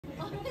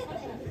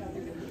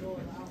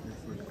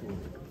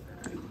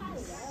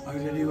Are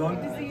you ready, Lord?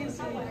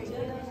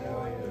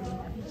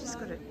 Just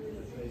got it.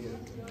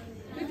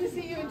 Good to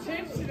see you in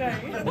church today.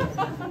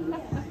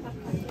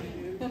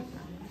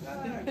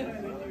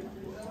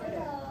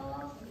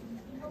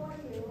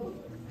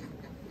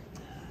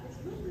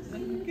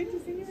 Good to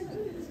see you in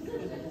church.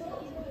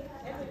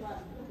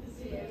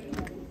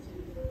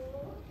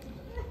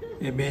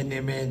 Amen,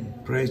 amen.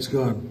 Praise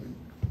God.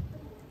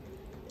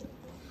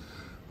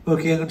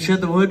 Okay, I'm going to share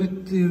the word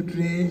with you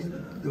today.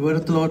 The word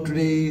of the Lord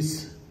today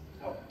is,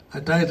 I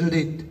titled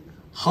it,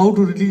 How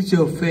to Release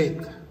Your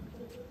Faith.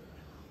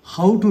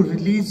 How to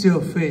release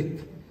your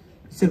faith.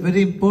 It's a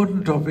very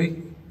important topic,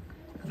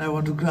 and I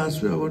want you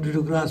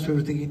to grasp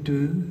everything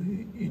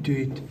into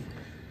it.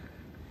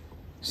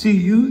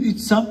 See,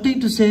 it's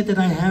something to say that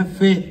I have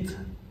faith.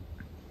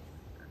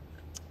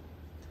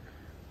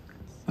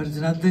 But it's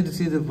another thing to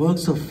see the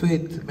works of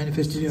faith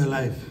manifest in your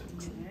life.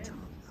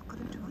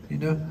 You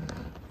know,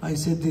 I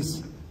said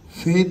this,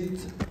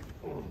 faith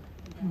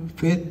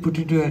put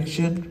into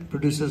action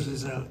produces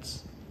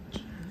results.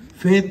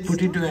 Faith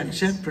put into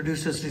action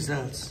produces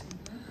results.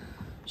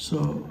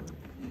 So,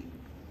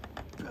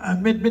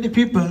 I've met many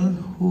people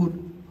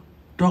who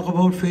talk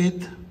about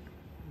faith,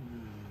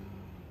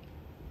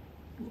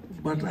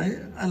 but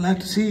I like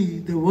to see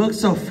the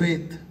works of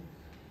faith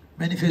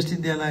manifest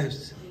in their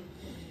lives.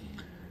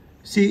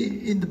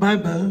 See, in the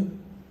Bible,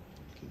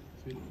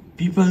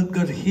 people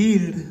got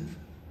healed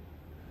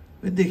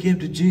when they came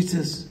to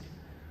Jesus,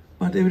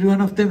 but every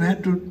one of them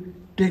had to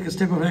take a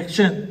step of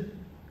action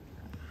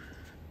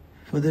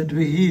for them to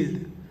be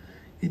healed.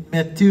 In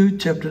Matthew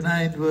chapter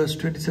 9, verse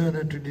 27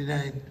 and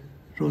 29,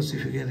 Rose,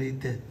 if you can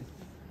read that.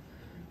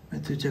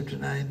 Matthew chapter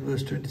 9,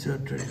 verse 27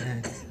 and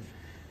 29.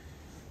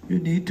 You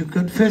need to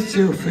confess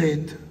your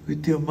faith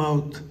with your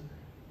mouth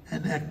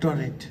and act on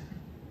it.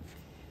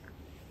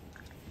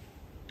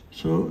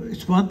 So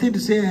it's one thing to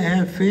say I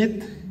have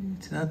faith,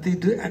 it's another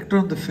thing to act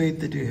on the faith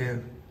that you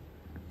have.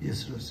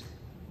 Yes, Rosie.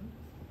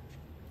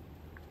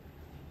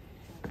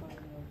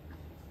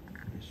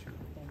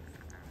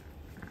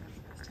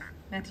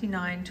 Matthew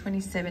 9,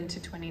 27 to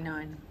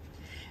 29.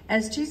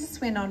 As Jesus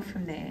went on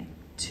from there,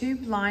 2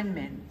 blind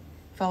men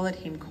followed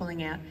him,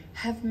 calling out,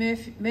 "Have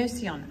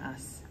mercy on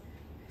us,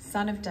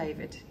 Son of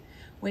David."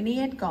 When he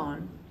had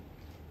gone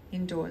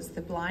indoors,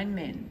 the blind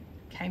men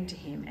came to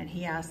him, and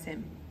he asked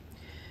them,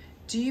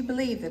 "Do you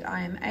believe that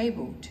I am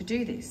able to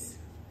do this?"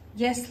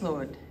 "Yes,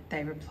 Lord,"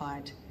 they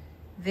replied.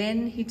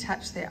 Then he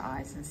touched their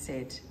eyes and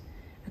said,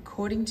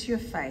 "According to your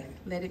faith,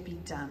 let it be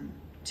done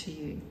to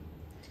you."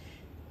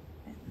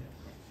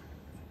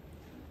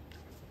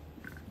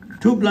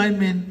 2 blind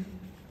men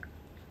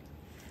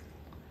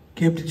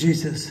came to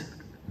Jesus.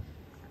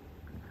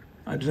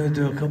 I don't know if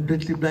they were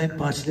completely blind,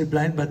 partially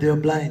blind, but they were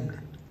blind.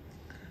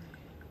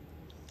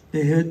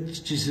 They heard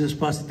Jesus was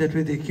passing that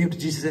way. They came to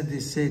Jesus and they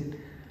said,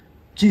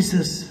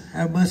 "Jesus,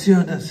 have mercy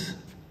on us."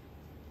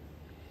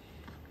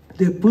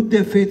 They put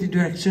their faith into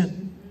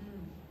action.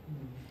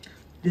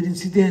 They didn't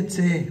sit there and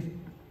say,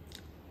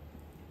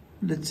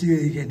 "Let's see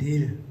whether he can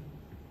heal.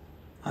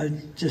 I'll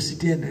just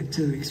sit here and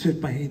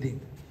expect my healing."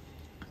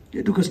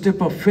 They took a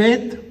step of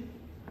faith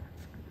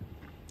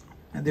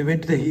and they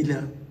went to the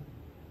healer.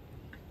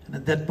 And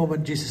at that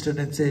moment, Jesus turned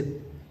and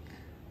said,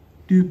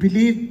 "Do you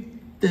believe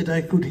that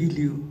I could heal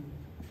you?"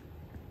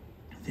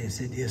 They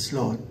said, "Yes,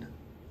 Lord,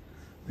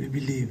 we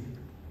believe."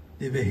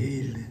 They were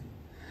healed.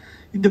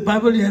 In the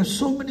Bible, you have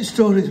so many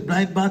stories.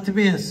 Blind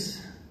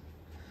Bartimaeus,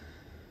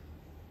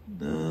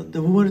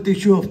 the woman with the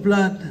issue of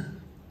blood.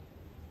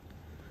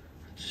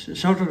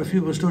 Shout out a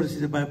few more stories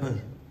in the Bible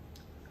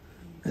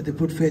that they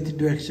put faith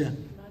into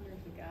action. Commander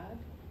of the guard.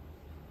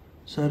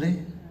 Sorry?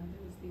 It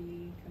was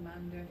the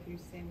commander who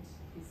sent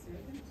his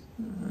servant.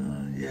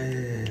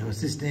 Yeah.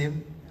 What's his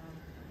name?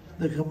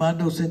 The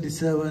commander who sent his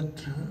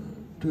servant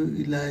to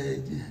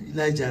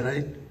Elijah,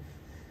 right?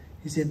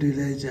 He sent to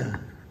Elijah.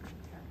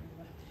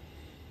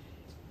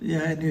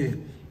 Yeah,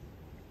 anyway.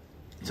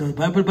 So the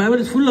Bible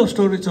is full of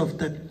stories of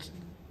that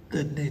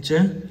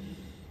nature.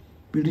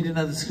 We'll read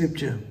another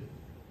scripture.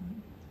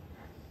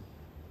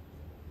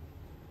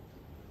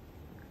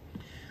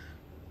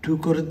 2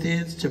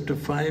 Corinthians chapter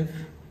 5,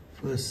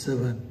 verse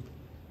 7.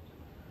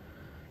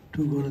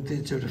 2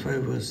 Corinthians chapter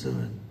 5, verse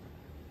 7.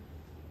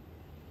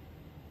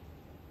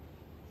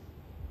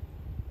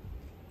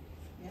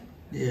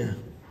 Yeah.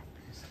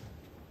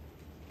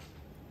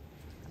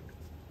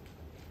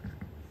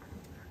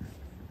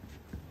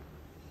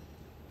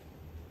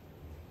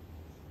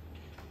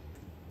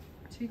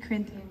 2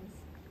 Corinthians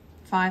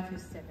 5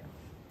 verse 7.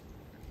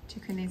 2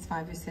 Corinthians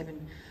 5 verse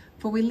 7.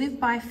 For we live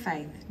by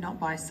faith, not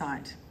by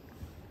sight.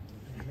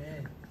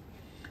 Amen.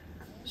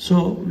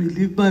 So we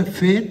live by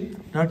faith,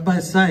 not by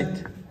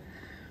sight.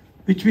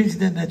 Which means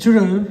the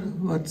natural,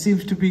 what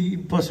seems to be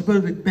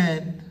impossible with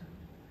man,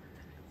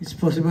 is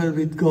possible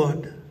with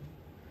God.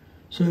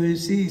 So you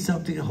see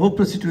something, a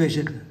hopeless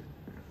situation.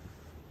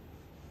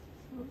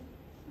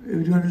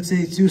 Everyone will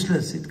say it's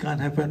useless, it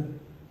can't happen.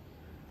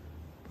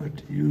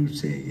 But you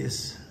say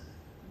yes.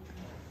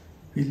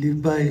 We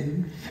live by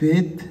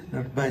faith,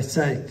 not by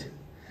sight.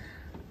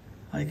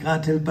 I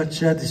can't help but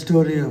share the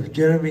story of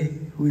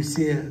Jeremy, who is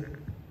here.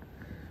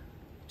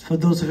 For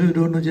those of you who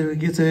don't know Jeremy,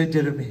 give us a wave,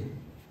 Jeremy.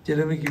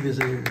 Jeremy, give us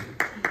a wave.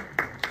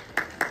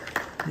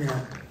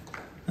 Yeah.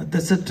 And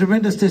that's a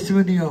tremendous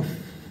testimony of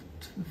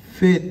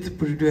faith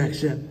put into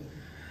action.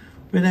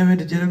 When I went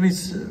to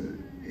Jeremy's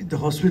in the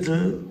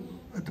hospital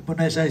at the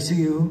Monash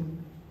ICU,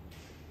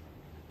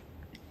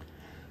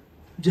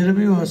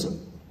 Jeremy was,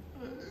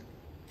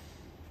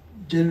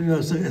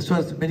 as far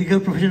as the medical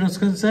profession was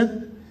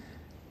concerned,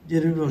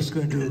 Jeremy was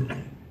going to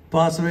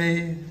pass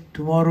away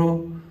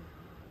tomorrow.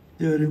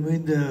 They were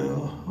removing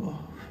the,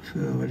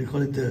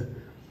 the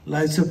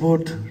life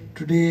support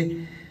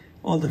today.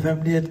 All the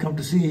family had come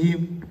to see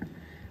him.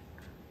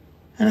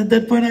 And at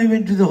that point I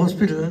went to the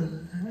hospital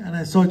and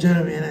I saw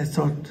Jeremy and I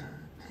thought,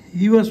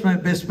 he was my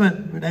best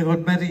man when I got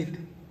married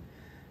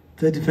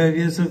 35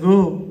 years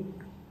ago.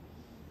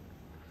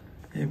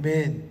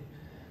 Amen.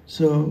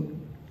 So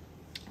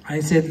I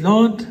said,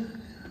 Lord,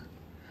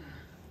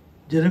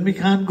 Jeremy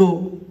can't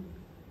go.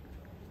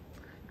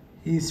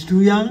 He's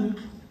too young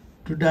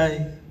to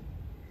die.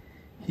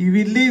 He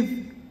will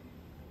live.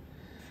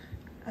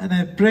 And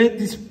I prayed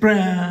this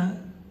prayer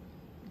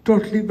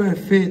totally by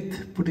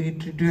faith, putting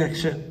it into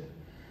action,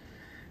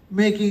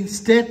 making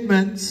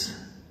statements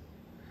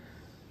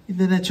in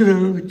the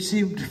natural which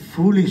seemed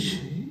foolish,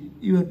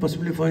 even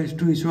possibly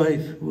to his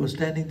wife who was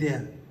standing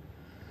there.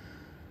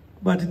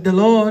 But in the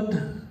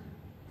Lord,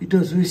 it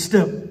was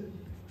wisdom.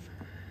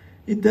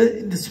 In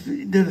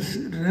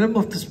the realm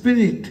of the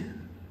Spirit,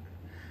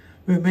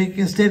 we're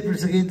making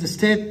statements against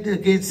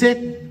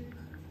Satan.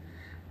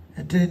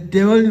 And then,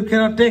 devil, you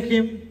cannot take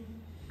him.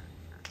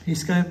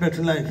 He's coming back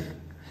to life.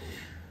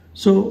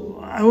 So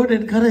I would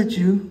encourage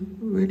you,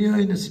 when you're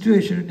in a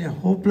situation, when you're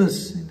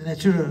hopeless in the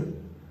natural,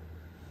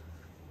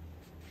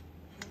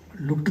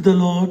 look to the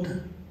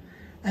Lord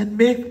and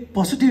make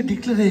positive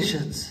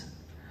declarations.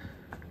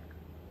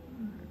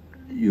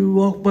 You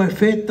walk by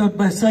faith, not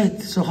by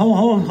sight. So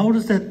how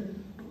does that?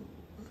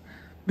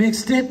 Make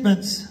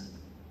statements.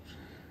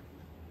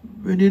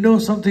 When you know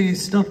something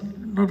is not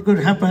going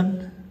to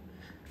happen,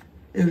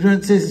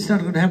 everyone says it's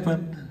not going to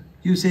happen,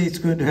 you say it's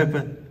going to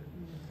happen.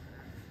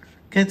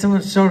 Can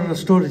someone shout a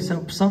story,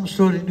 some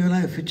story in your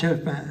life which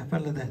have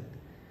happened like that?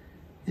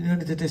 Anyone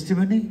with a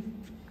testimony?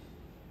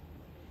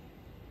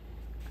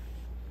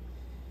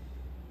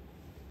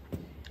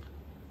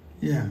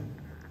 Yeah.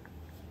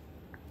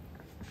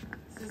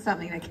 This is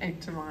something that came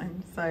to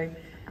mind. So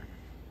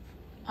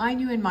I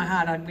knew in my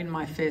heart I'd win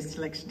my first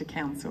election to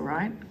council,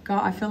 right?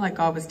 God, I feel like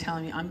God was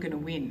telling me I'm going to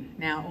win.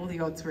 Now, all the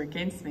odds were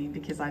against me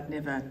because I'd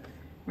never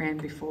ran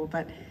before,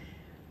 but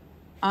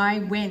I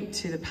went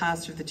to the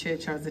pastor of the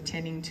church I was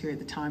attending to at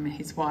the time and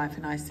his wife,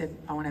 and I said,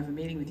 I want to have a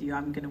meeting with you,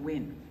 I'm going to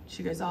win.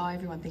 She goes, oh,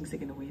 everyone thinks they're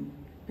going to win,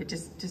 but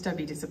just don't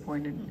be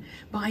disappointed.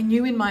 But I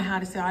knew in my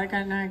heart, I said, I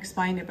don't know how to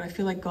explain it, but I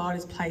feel like God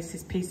has placed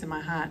this peace in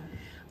my heart.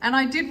 And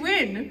I did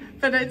win,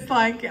 but it's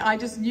like I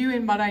just knew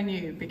in what I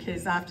knew,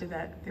 because after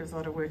that, there was a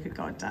lot of work that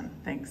God done.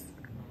 Thanks.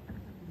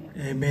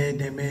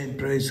 Amen, amen.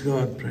 Praise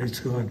God, praise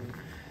God.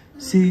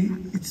 See,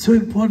 it's so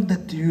important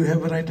that you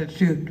have a right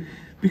attitude,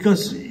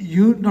 because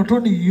you not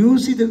only you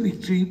see the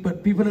victory,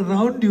 but people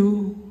around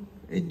you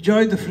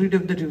enjoy the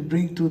freedom that you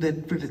bring to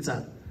that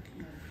Prititsa.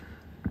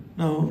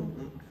 Now,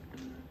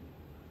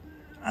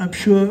 I'm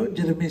sure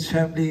Jeremy's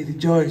family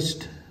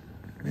rejoiced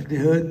when they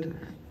heard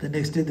the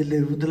next day they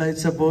removed the life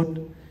support,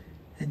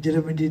 and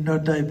Jeremy did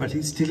not die, but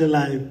he's still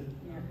alive.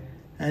 Yeah.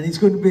 And he's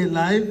going to be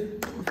alive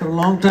for a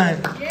long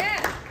time.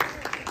 Yeah.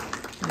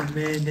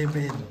 Amen,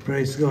 amen.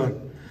 Praise God.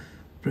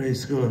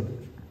 Praise God.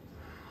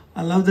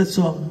 I love that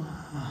song.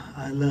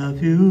 I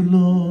love you,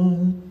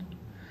 Lord,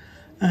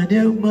 and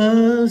your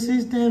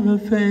mercies never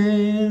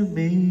fail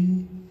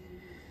me.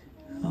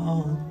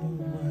 Oh,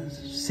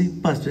 sing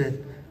past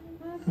it.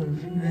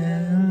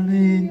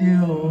 In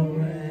your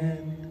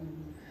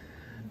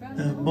hand.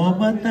 The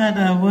moment that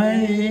I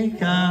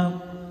wake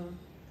up,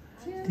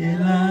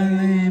 till I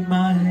lay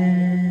my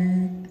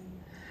head,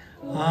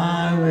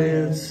 I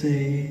will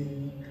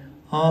sing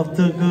of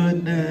the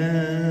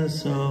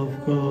goodness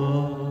of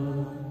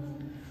God.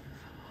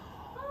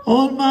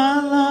 All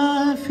my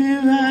life you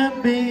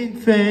have been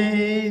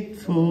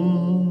faithful.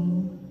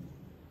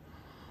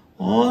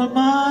 All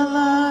my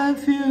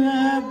life you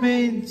have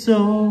been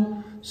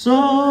so,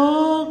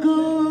 so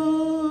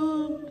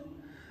good.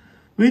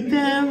 With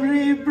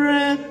every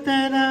breath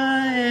that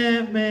I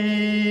am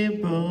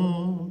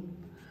able,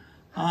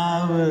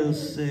 I will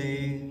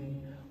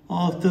sing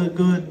of the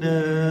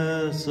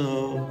goodness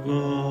of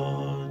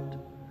God.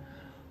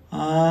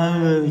 I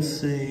will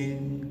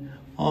sing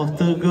of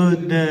the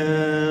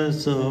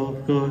goodness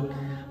of God.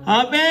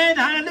 Amen.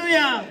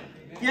 Hallelujah.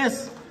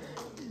 Yes.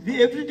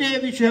 Every day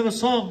we should have a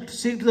song to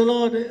sing to the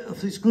Lord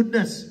of His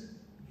goodness.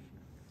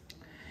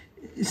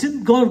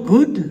 Isn't God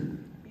good?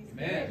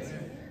 Amen.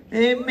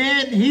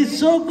 Amen. He's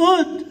so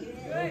good.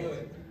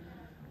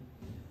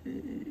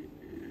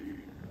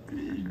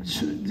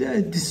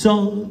 This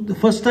song, the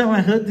first time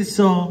I heard this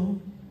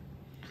song,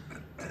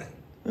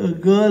 a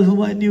girl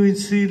whom I knew in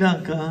Sri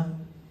Lanka,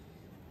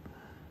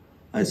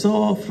 I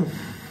saw after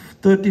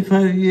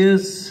 35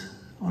 years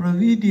on a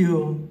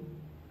video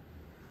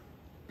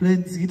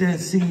playing guitar and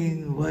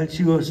singing while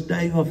she was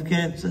dying of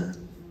cancer.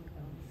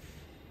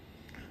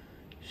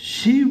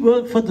 She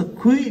worked for the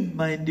Queen,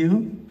 mind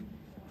you.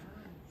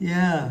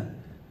 Yeah,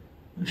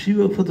 she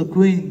worked for the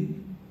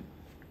Queen.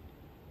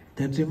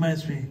 That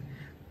reminds me.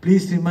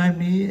 Please remind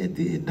me at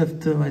the end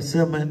of my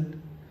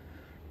sermon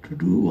to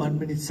do 1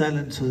 minute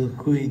silence for the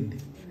Queen.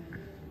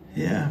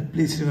 Yeah,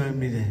 please remind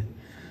me that.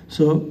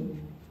 So,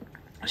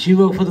 she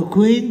worked for the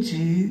Queen,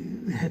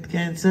 she had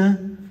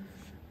cancer,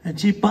 and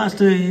she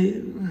passed away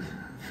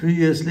a few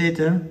years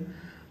later.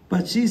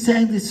 But she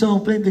sang this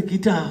song playing the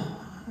guitar,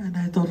 and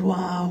I thought,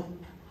 wow,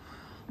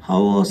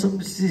 how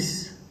awesome is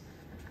this?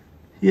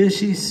 Here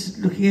she's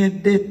looking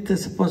at death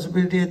as a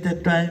possibility at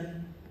that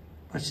time,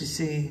 but she's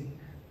singing,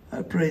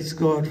 I praise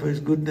God for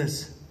His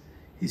goodness.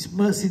 His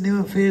mercy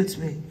never fails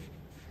me.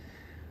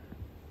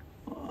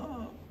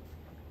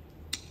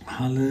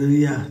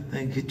 Hallelujah.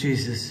 Thank you,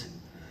 Jesus.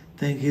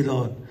 Thank you,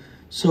 Lord.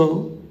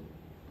 So,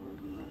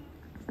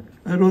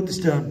 I wrote this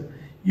down.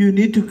 You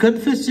need to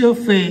confess your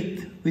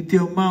faith with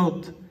your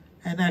mouth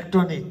and act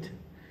on it.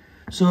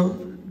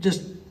 So,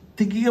 just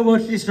thinking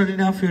about it is not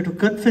enough. You have to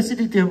confess it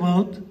with your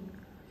mouth.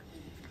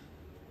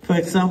 For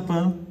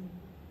example,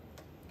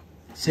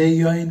 say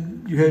you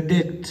have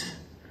debt.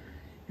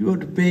 You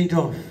want to pay it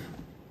off.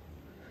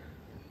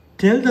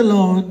 Tell the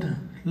Lord,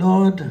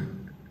 Lord,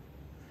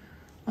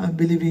 I'm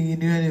believing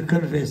in you, and you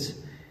confess.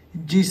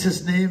 In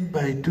Jesus' name,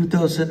 by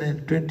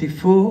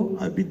 2024,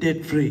 I'll be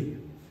debt free.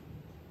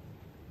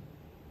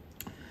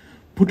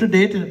 Put a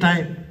date and a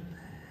time,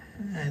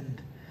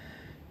 and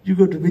you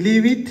got to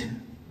believe it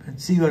and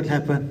see what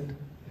happened.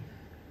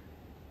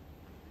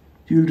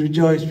 You'll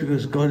rejoice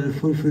because God will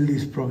fulfill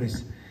His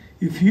promise.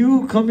 If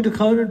you come into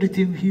covenant with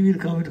Him, He will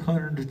come into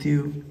covenant with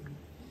you.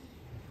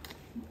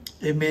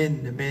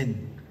 Amen,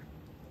 amen.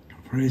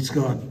 Praise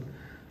God.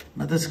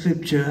 Another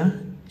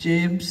scripture,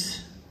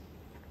 James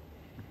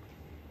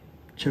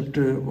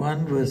chapter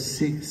 1 verse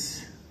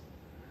 6.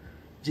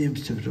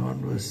 James chapter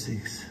 1 verse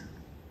 6.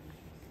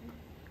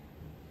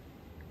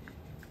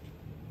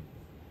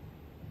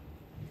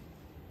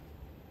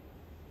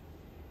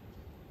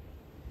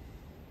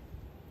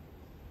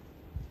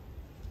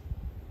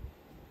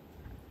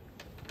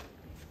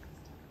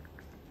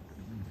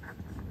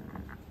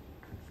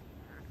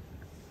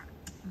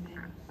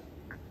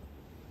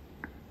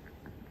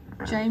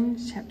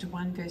 James chapter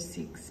 1 verse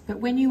 6. But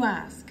when you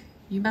ask,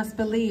 you must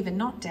believe and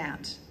not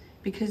doubt,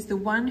 because the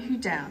one who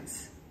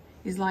doubts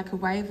is like a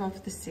wave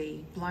of the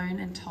sea, blown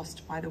and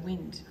tossed by the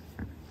wind.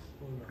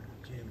 Hold on,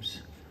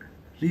 James.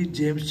 Read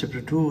James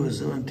chapter 2 verse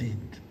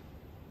 17.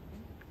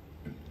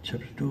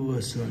 Chapter 2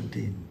 verse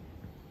 17.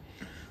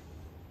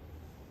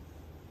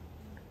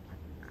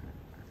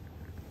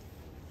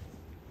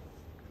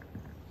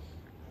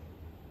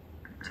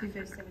 2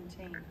 verse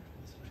 17.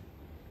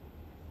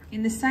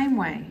 In the same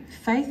way,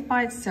 faith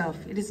by itself,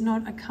 it is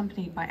not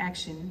accompanied by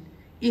action,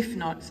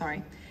 In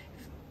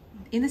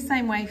the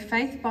same way,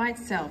 faith by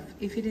itself,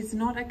 if it is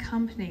not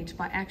accompanied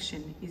by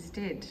action, is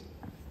dead.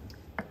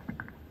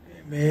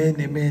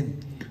 Amen,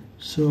 amen.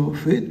 So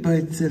faith by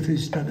itself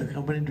is not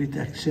accompanied with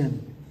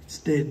action. It's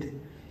dead.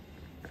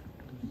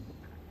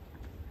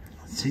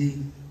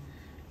 See,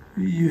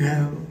 you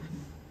have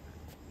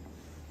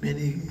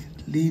many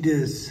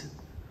leaders.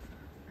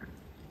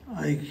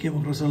 I came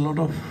across a lot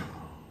of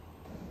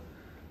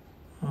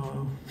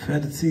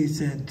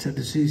Pharisees and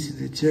Sadducees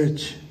in the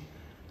church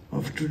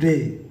of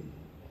today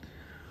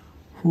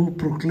who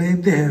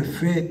proclaim they have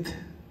faith,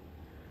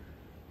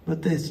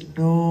 but there's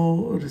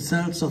no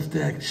results of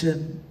the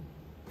action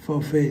for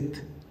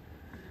faith.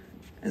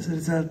 As a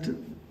result,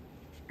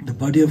 the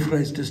body of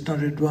Christ does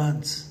not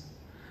advance.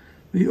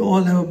 We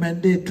all have a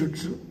mandate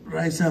to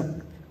rise up,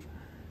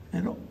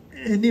 and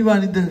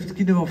anyone in the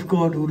kingdom of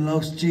God who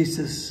loves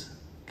Jesus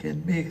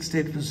can make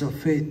statements of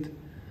faith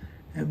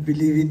and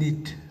believe in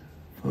it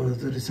for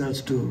the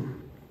results to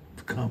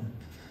come.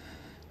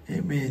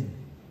 Amen.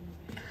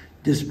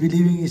 Just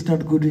believing is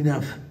not good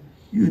enough.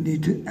 You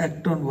need to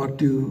act on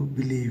what you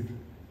believe.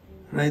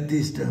 Write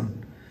this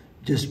down.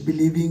 Just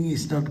believing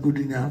is not good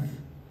enough.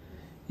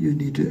 You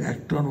need to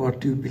act on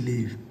what you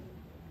believe.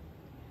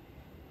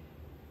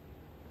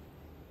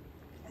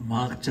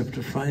 Mark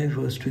chapter 5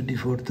 verse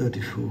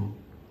 24-34.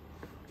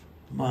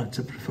 Mark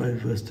chapter 5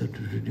 verse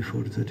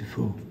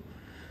 24-34.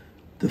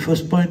 The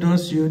first point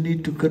was you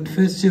need to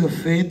confess your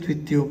faith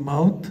with your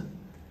mouth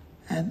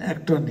and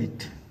act on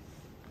it.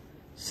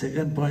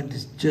 Second point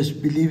is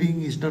just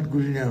believing is not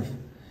good enough.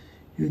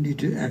 You need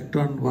to act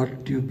on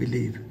what you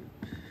believe.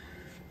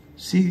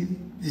 See,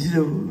 this is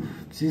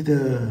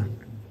the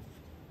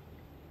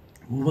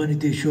woman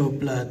with the issue of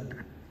blood.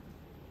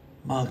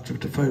 Mark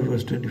chapter 5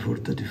 verse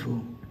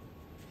 24-34.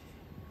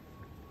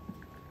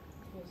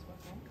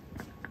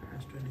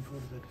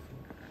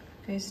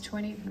 Verse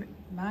 20,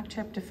 Mark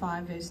chapter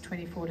 5, verse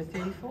 24 to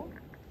 34.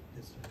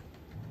 Yes, sir.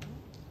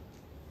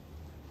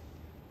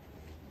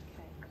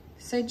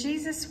 So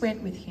Jesus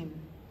went with him,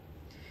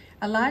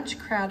 A large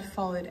crowd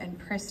followed and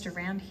pressed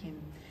around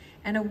him,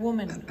 and a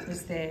woman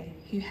was there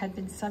who had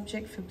been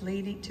subject to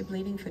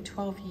bleeding for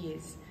 12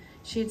 years.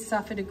 She had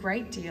suffered a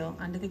great deal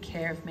under the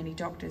care of many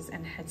doctors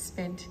and had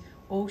spent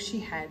all she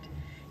had.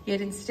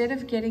 Yet instead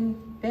of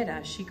getting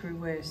better, she grew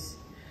worse.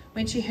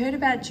 When she heard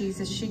about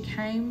Jesus, she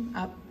came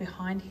up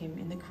behind him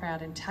in the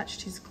crowd and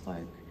touched his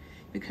cloak,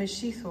 because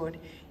she thought,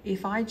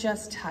 if I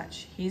just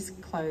touch his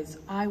clothes,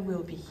 I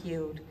will be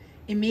healed.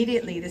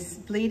 Immediately, this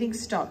bleeding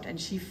stopped, and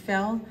she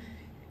felt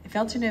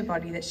in her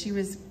body that she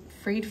was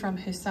freed from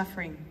her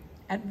suffering.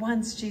 At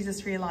once,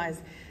 Jesus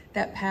realized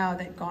that power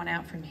that had gone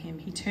out from him.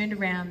 He turned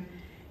around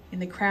in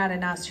the crowd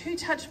and asked, "Who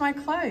touched my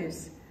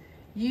clothes?"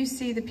 "You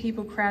see the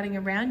people crowding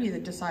around you," the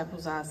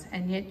disciples asked,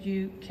 "and yet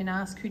you can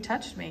ask, 'Who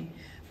touched me?'"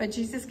 But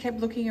Jesus kept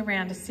looking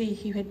around to see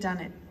who had done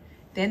it.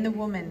 Then the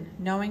woman,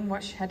 knowing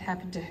what had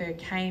happened to her,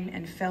 came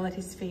and fell at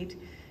his feet,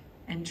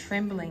 and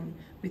trembling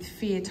with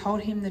fear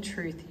told him the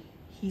truth.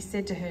 He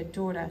said to her,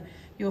 "Daughter,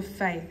 your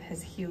faith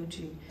has healed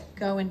you.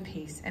 Go in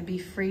peace and be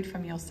freed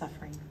from your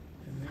suffering."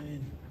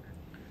 Amen.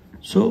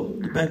 So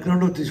the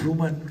background of this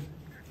woman,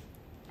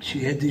 she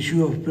had the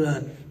issue of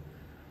blood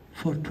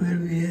for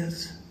 12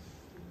 years.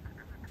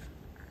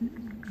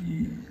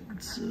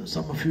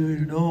 Some of you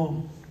will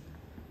know,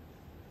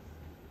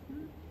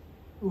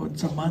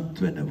 once a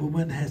month when a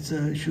woman has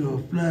an issue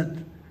of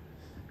blood,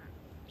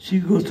 she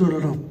goes through a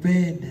lot of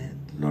pain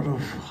and a lot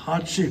of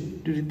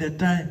hardship during that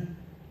time.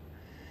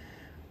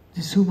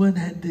 This woman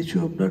had the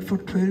issue of blood for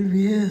 12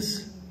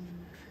 years.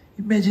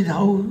 Imagine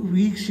how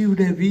weak she would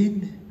have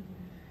been.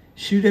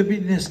 She would have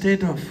been in a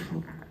state of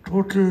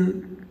total,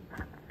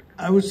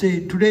 I would say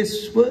in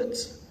today's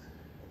words,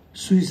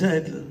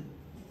 suicidal.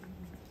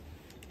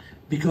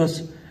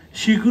 Because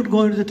she could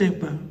go into the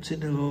temple,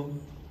 synagogue,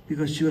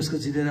 because she was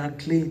considered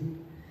unclean.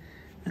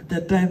 At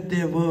that time,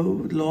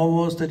 law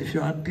was that if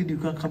you're unclean, you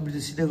can't come to the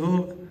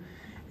synagogue.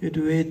 You have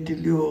to wait till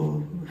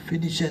you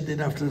finish, and then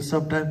after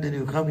some time, then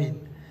you come in.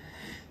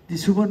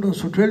 This woman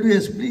was for 12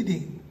 years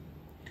bleeding.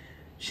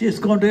 She has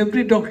gone to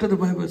every doctor, the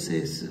Bible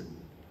says.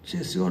 She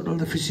has gone to all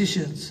the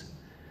physicians.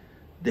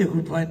 They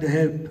could find the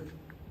help.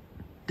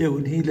 They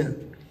would heal her.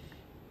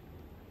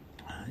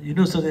 You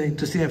know something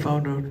interesting I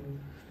found out?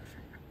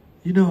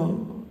 You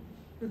know,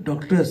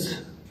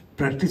 doctors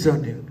practice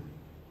on you.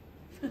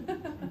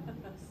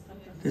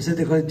 They say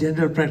they call it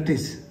general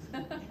practice.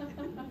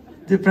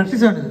 They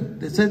practice on you.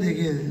 They say they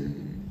get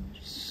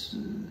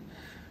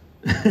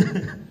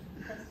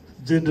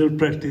general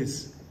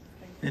practice.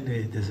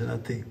 Anyway, there's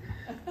nothing.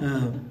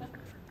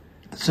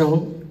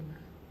 So,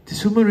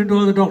 this woman went to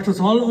all the doctors.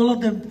 All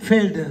of them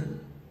failed her.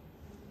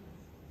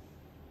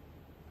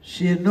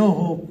 She had no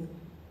hope.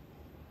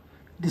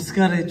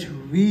 Discouraged,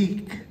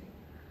 weak,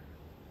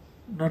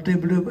 not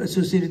able to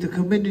associate with the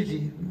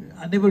community,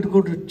 unable to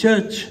go to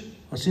church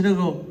or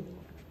synagogue.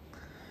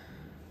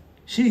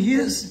 She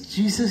hears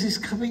Jesus is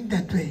coming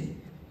that way.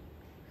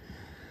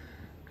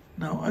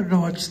 Now, I don't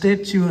know what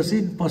state she was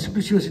in.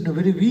 Possibly she was in a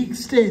very weak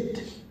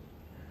state.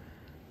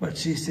 But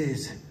she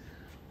says,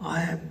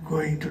 I am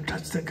going to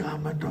touch the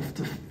garment of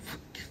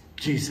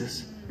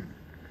Jesus.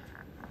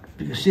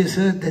 Because she has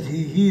heard that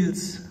he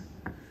heals.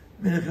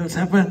 Miracles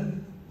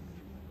happen.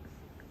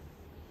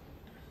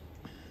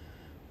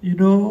 You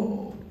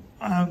know,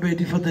 I'm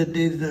waiting for that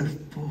day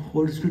that the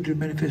Holy Spirit will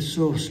manifest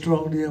so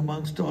strongly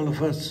amongst all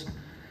of us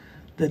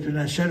that when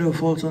a shadow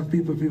falls on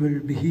people, people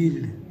will be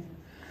healed.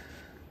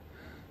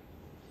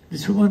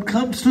 This woman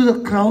comes to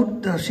the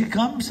crowd. She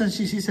comes and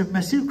she sees a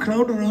massive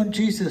crowd around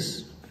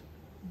Jesus.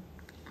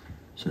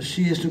 So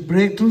she has to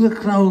break through the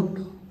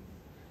crowd.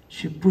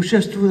 She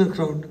pushes through the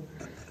crowd.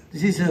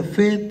 This is her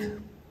faith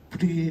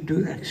putting it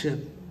into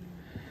action.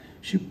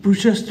 She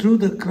pushes through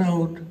the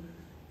crowd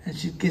and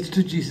she gets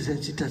to Jesus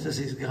and she touches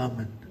his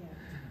garment.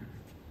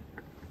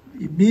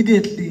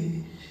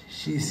 Immediately,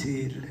 she's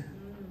healed.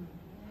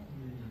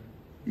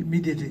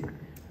 Immediately.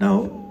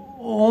 Now,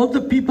 all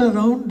the people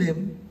around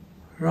them,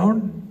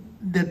 around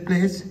that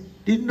place,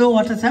 didn't know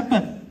what has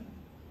happened.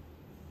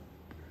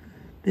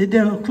 They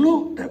didn't have a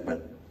clue what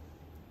happened.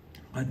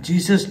 But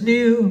Jesus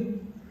knew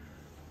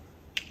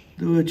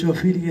the virtue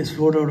of healing has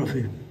flowed out of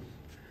him.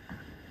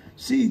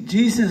 See,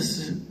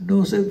 Jesus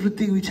knows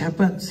everything which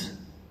happens.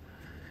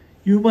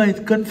 You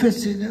might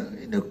confess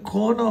in a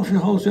corner of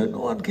your house where no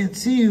one can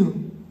see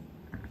you.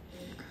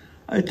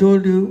 I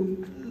told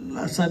you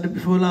last Sunday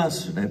before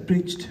last when I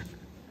preached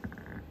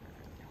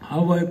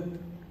how I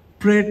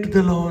prayed to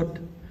the Lord.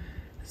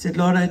 I said,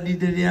 Lord, I need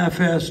the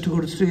airfares to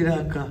go to Sri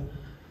Lanka.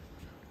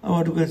 I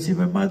want to go and see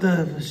my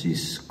mother.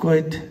 She's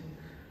quite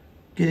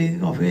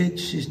getting of age.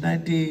 She's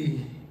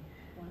 90,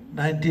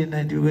 going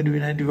to be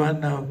 91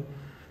 now.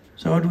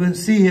 So I want to go and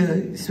see her.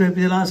 This might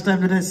be the last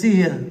time that I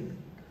see her.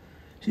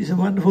 She's a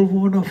wonderful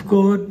woman of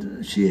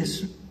God. She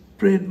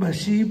prayed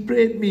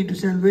me into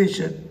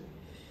salvation.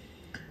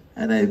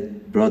 And I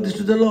brought this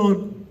to the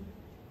Lord.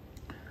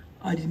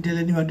 I didn't tell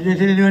anyone. Did I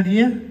tell anyone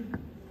here?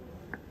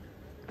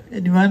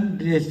 Anyone?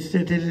 Did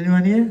I tell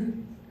anyone here?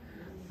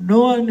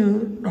 No one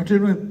knew. Not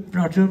even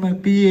my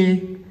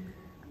PA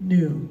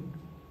knew.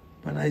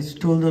 But I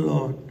told the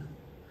Lord.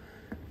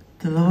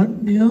 The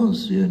Lord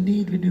knows your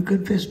need when you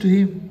confess to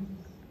Him.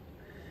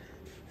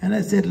 And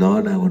I said,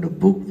 Lord, I want to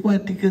book my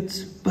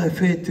tickets by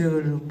faith. I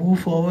want to move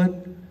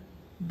forward,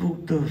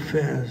 book the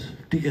fares,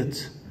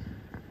 tickets.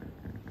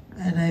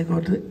 And I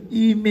got an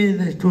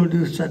email, I told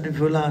you Sunday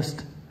before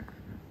last,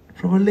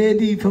 from a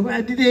lady from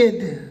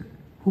Adelaide,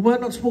 whom I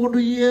have not spoken to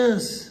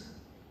years.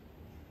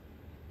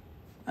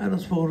 I have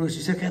not spoken to.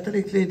 She's a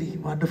Catholic lady,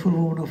 wonderful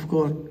woman of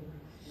God.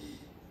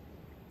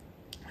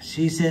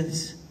 She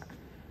sends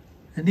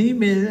an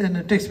email and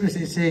a text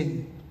message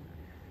saying,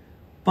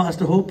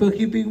 Pastor, hope you're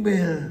keeping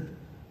well.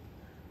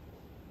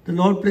 The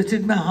Lord placed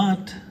in my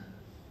heart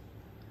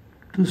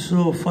to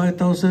sow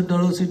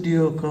 $5,000 into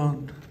your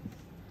account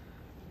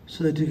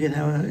so that you can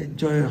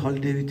enjoy a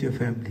holiday with your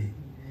family.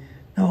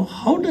 Now,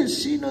 how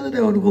does she know that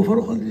I want to go for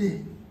a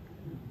holiday?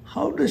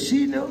 How does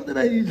she know that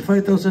I need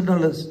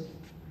 $5,000?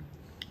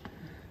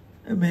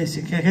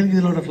 Amazing. Can I give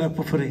the Lord a clap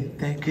offering?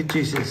 Thank you,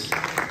 Jesus.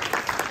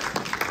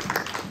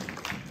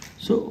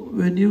 So,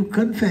 when you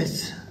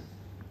confess,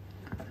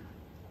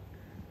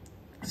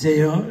 say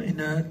you're in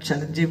a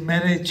challenging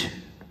marriage,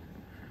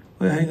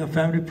 or you're having a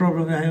family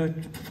problem, you're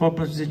having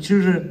problems with your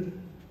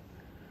children,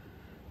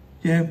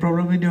 you're having a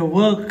problem in your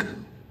work,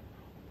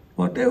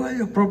 whatever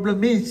your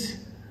problem is,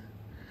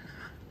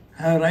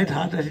 have a right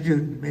heart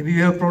attitude. Maybe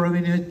you have a problem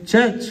in your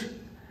church.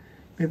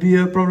 Maybe you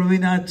have a problem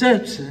in our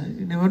church.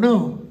 You never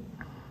know.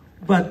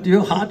 But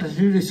your heart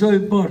attitude is so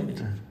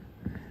important.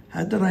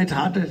 Have the right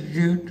heart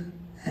attitude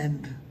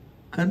and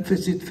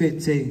confess it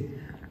faith, saying,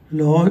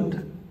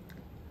 Lord,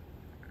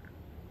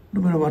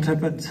 no matter what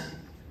happens,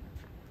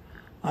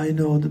 I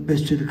know the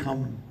best will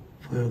come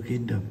for your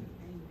kingdom.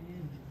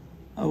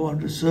 I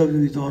want to serve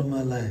you with all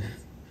my life.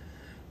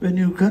 When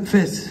you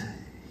confess,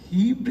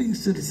 He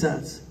brings the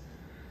results.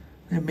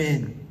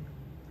 Amen.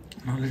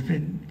 Now let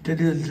me tell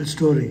you a little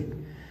story.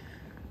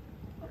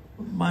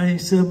 My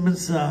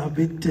sermons are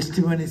big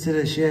testimonies that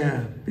I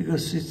share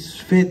because it's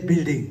faith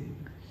building.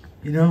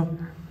 You know,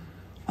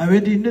 I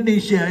went to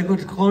Indonesia. I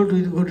got called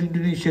to go to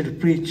Indonesia to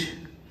preach.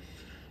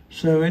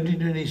 So I went to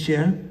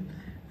Indonesia,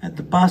 and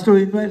the pastor who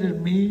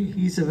invited me,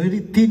 he's a very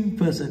thin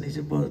person. He's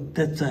about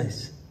that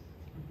size.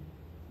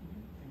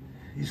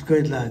 He's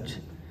quite large.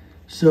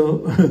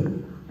 So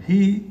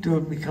he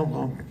told me, come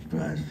home.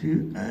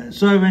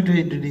 So I went to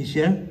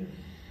Indonesia,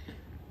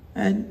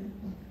 and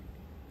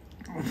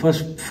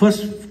first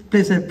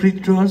place I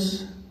preached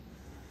was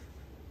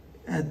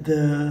at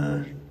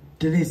the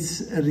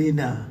tennis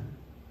arena.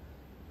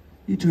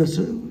 It was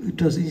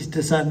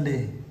Easter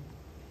Sunday.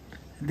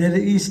 There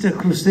is Easter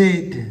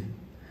crusade,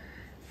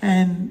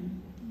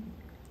 and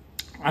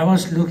when I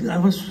was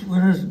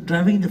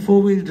driving the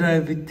 4-wheel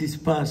drive with this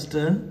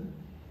pastor,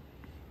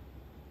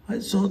 I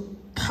saw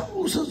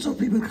thousands of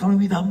people coming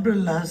with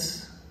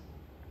umbrellas.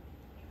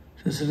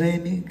 It was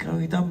raining,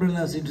 coming with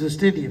umbrellas into the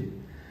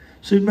stadium.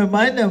 So in my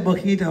mind, I'm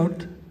working it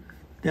out.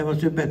 There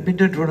must be a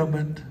badminton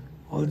tournament.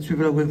 All these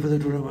people are going for the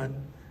tournament.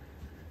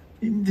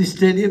 In the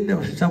stadium, there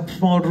was some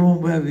small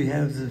room where we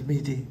have this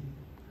meeting.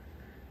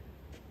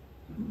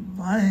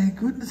 My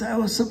goodness, I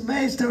was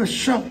amazed, I was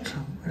shocked.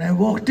 When I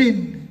walked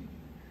in,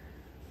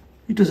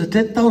 it was a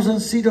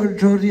 10,000-seat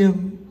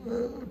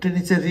auditorium,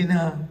 tennis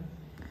arena.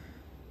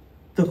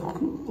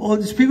 All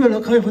these people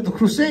are coming for the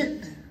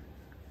crusade.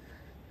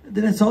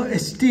 Then I saw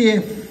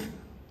STF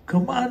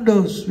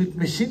commandos with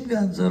machine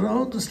guns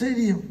around the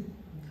stadium.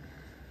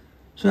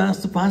 So I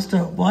asked the pastor,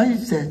 why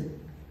is that?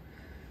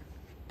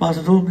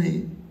 Pastor told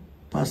me,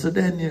 Pastor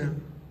Daniel,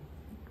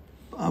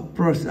 our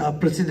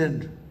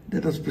president,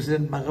 that was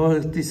President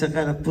Magawati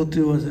Sakara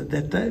Putri was at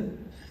that time.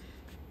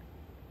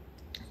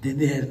 Then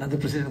they had another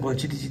president called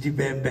Chiti Chiti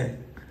Bam Bam.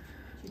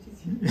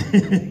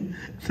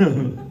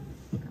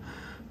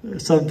 No,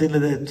 something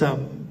like that,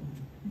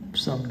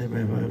 some name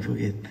I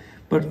forget.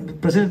 But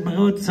President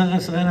Magawati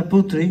Sakara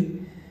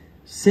Putri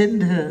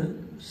sent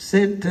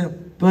her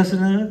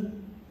personal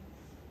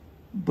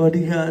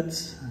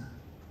bodyguards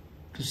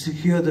to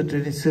secure the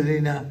tennis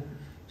arena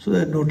so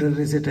that no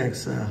terrorist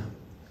attacks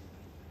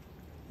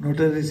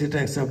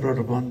are brought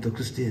upon the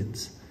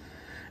Christians.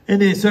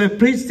 Anyway, so I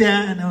preached there,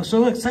 and I was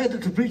so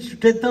excited to preach to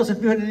 10,000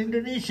 people in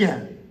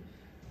Indonesia.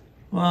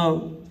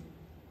 Wow.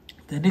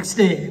 The next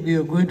day, we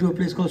were going to a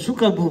place called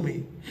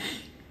Sukabumi.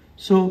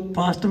 So,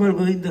 pastor was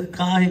going in the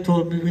car, he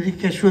told me very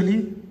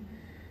casually.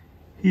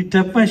 He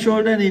tapped my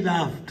shoulder and he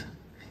laughed.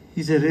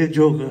 He's a real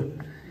joker.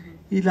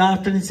 He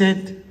laughed and he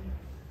said,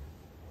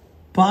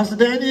 Pastor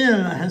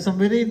Daniel, I have some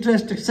very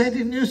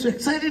exciting news for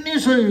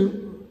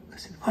you. I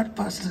said, what,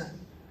 Pastor?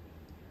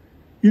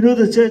 You know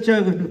the church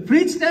I'm going to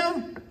preach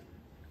now?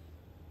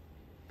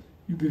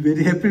 You'll be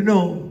very happy to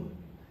know.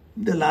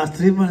 In the last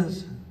 3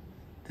 months,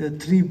 there are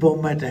 3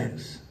 bomb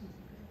attacks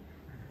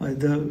by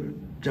the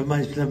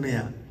Jamaat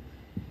Islamiyah.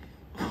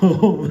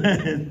 Oh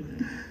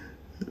man.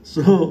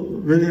 So,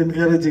 very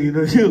encouraging, you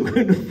know, you're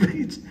going to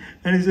preach.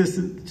 And he says,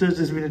 the church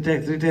has been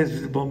attacked 3 times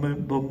with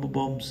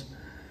bombs.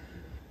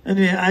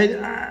 Anyway,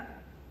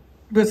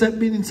 because I've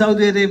been in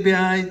Saudi Arabia,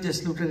 I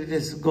just looked at it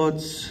as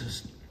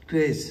God's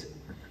grace.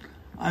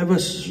 I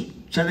was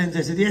challenged.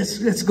 I said,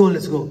 yes, let's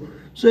go.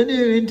 So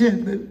anyway,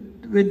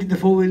 went in the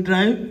four-wheel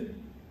drive,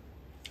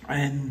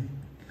 and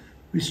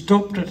we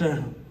stopped at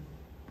a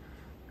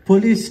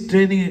police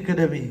training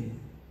academy.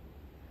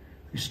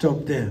 We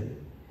stopped there.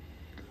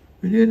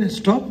 When we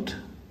stopped,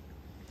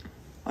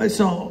 I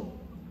saw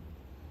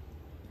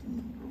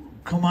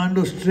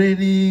commandos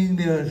training.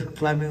 They were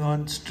climbing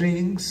on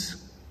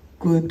strings,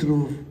 going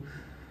through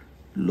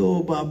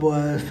low barbed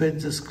wire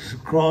fences,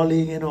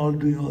 crawling and all,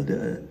 doing all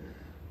the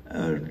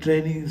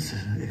trainings,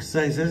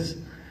 exercises.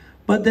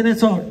 But then I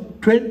saw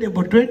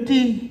about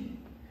 20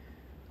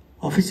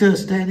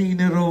 officers standing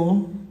in a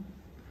row,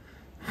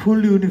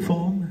 full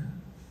uniform,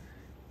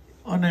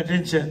 on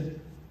attention.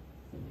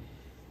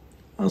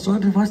 I was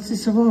wondering, what's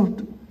this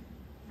about?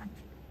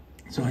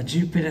 So our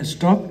jeep had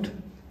stopped.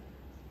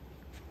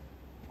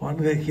 One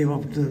guy came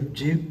up to the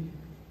jeep.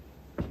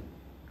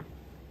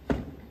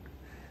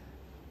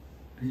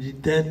 He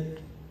did that,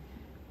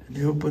 and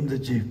he opened the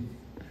jeep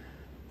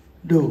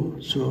door.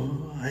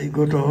 So I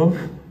got off.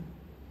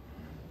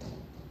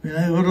 When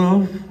I got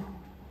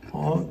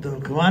off, the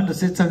commander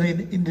said something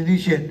in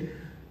Indonesian.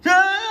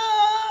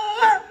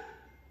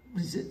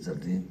 He said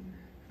something.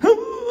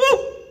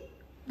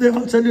 They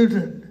all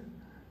saluted.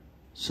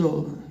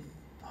 So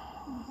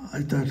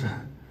I thought,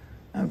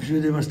 I'm sure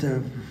they must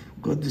have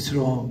got this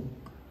wrong.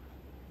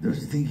 They were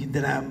thinking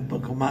that I'm a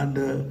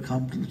commander,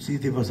 come to see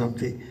them or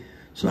something.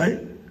 So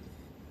I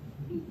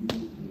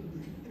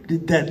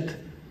did that.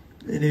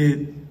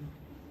 Anyway,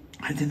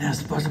 I then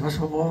asked Pastor,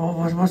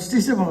 what's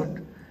this about?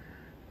 He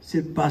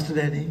said, Pastor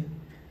Danny,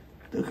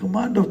 the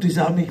commander of this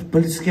army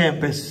police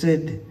camp has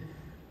said,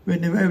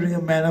 whenever I bring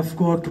a man of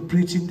God to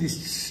preach in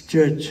this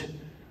church,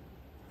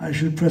 I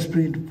should first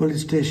bring him to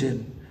police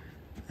station,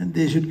 and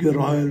they should give a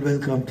royal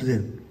welcome to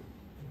them.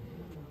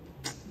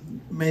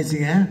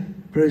 Amazing, eh?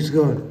 Praise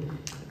God.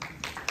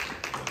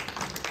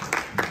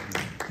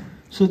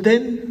 So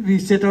then we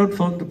set out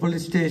from the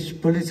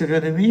police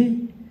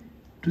academy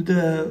to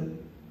the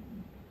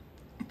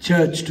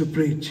church to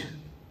preach.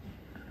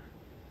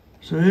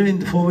 So we were in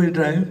the four-wheel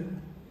drive.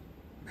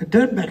 I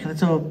turned back and I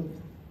saw a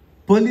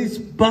police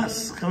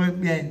bus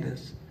coming behind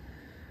us.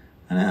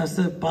 And I asked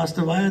the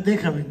pastor, why are they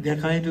coming? They are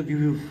coming to give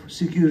you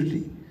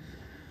security.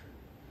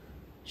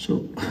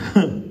 So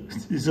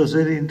this was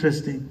very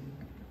interesting.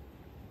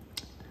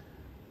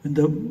 When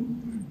the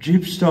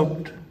jeep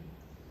stopped,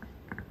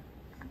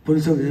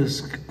 police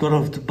officers got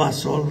off the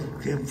bus, all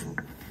came,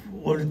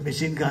 all with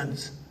machine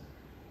guns,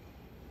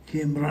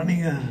 came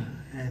running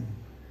and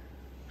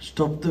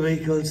stopped the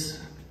vehicles,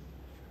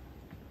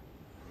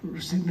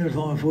 signaled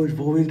for my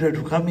four-wheel drive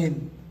to come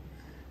in.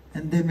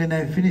 And then when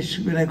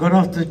I got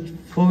off the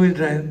four-wheel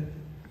drive,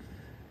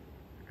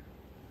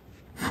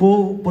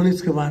 4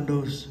 police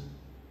commandos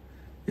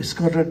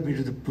escorted me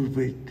to the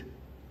pulpit,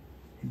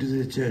 into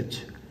the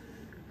church.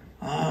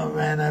 Ah,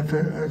 man, I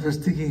was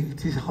thinking,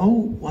 how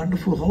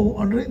wonderful, how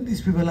honoring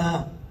these people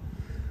are.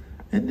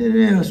 And then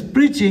when I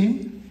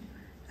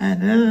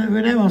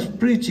was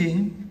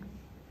preaching,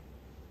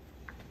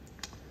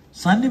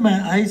 suddenly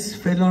my eyes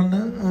fell on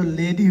a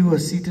lady who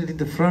was seated in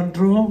the front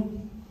row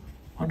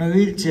on a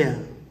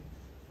wheelchair.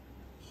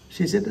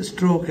 She had a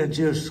stroke and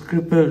she was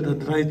crippled on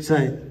the right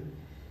side.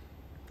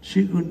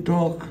 She couldn't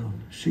talk,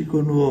 she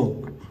couldn't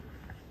walk.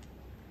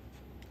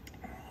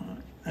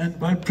 And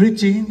while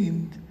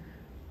preaching,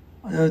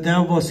 there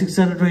were about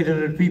 600 to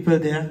 800 people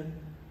there.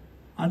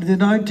 Under the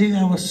anointing,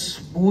 I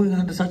was moving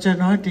under such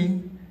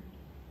anointing.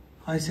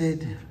 I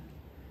said,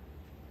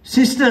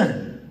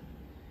 Sister,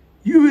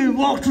 you will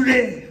walk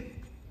today.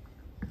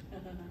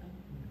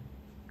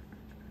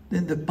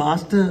 Then the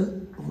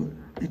pastor,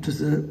 it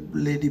was a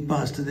lady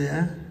pastor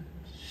there,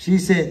 she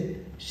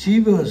said, she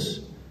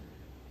was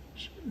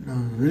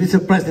very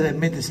surprised that I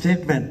made the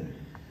statement,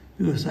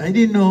 because I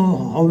didn't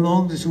know how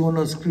long this woman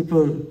was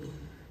crippled.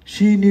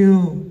 She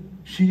knew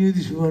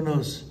this woman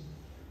was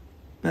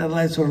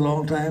paralyzed for a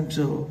long time,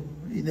 so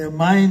in her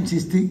mind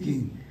she's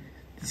thinking,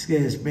 this guy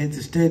has made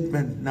the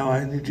statement, now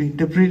I need to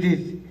interpret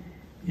it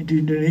into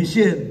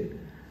Indonesian.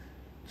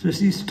 So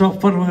she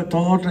stopped for her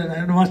thought,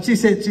 and what she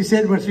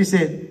said what she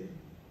said.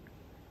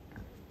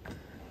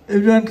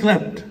 Everyone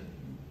clapped.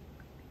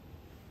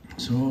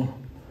 So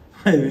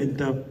I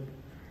went up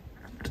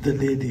to the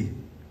lady.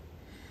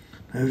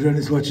 Everyone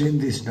is watching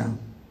this now.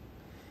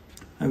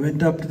 I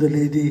went up to the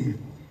lady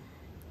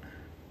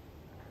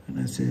and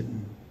I said,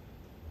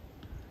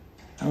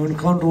 I will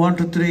count 1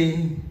 to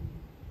 3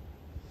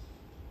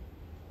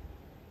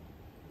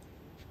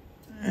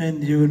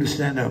 and you're going to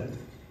stand up.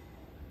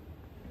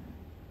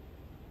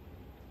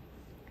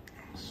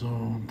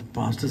 So the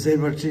pastor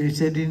said what she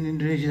said in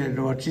Indonesian. I don't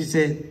know what she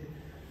said.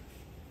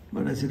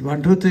 But I said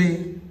 1, 2,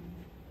 3.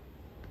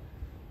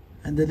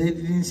 And the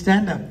lady didn't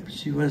stand up.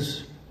 She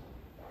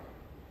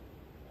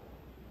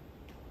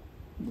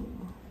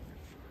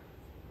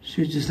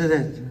just said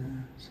that.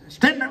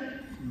 Stand up.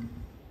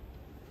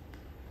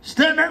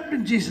 Stand up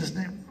in Jesus'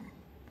 name.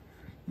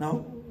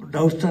 Now,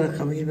 doubts started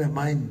coming in my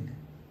mind.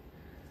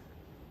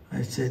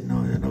 I said, no,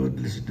 I'm not going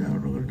to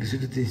listen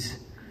to this.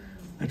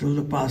 I told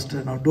the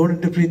pastor, now don't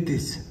interpret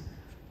this.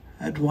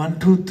 At 1,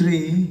 2,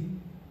 3,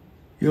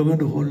 you're going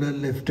to hold her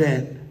left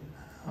hand.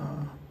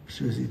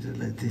 She was seated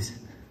like this.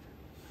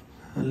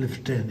 Her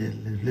left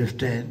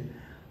hand.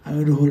 I'm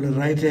going to hold her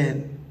right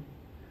hand.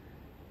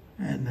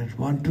 And at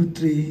 1, 2,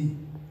 3,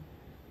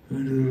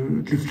 you're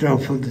going to lift her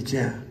up from the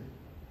chair.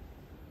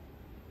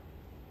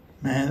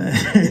 Man,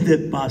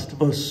 that pastor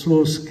was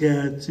so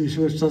scared. She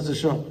was such a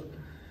shock.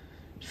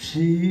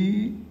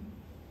 She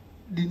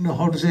didn't know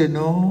how to say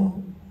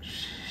no.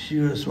 She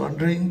was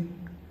wondering.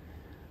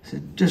 I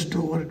said, just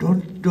don't worry,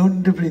 don't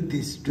interpret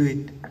this, do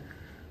it.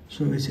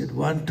 So we said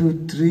 1,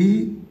 2,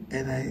 3,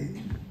 and I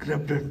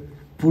grabbed her,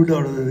 pulled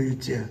out of the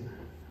wheelchair.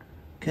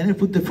 Can you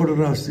put the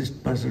photographs, this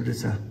Pastor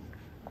Desa?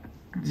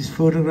 This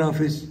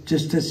photograph is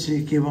just as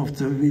she came off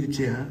the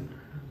wheelchair.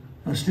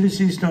 Now still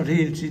she's not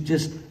healed, she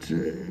just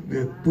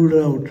pulled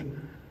her out.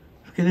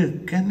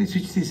 Can you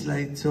switch these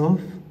lights off?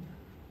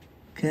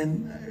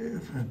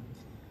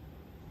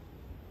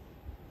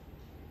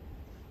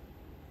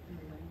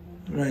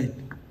 Right.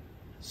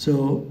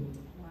 So,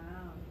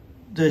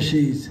 there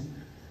she is.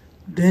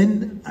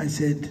 Then I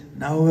said,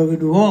 now we're going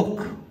to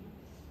walk.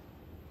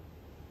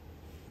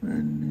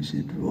 And he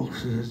said, walk.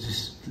 So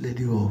this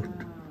lady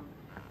walked.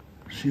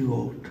 She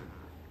walked.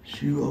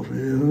 She walked.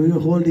 We were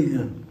holding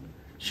her.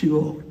 She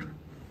walked.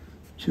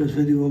 She was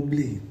very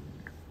wobbly.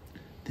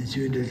 Then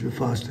she went a little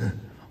faster.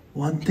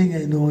 One thing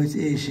I know is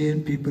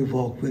Asian people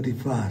walk very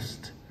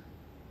fast.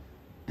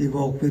 They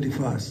walk very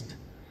fast.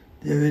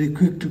 They are very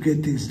quick to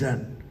get things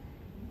done.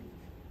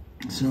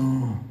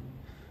 So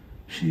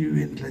she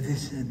went like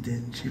this, and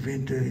then she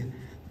went.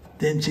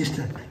 Then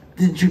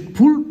she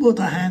pulled both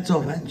her hands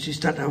off, and she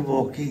started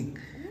walking.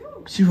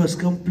 She was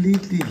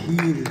completely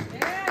healed.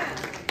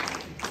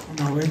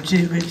 Now, when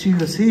she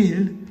was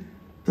healed,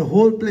 the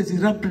whole place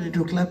erupted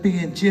into clapping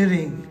and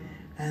cheering,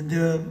 and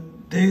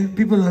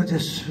people are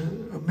just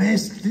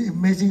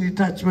amazingly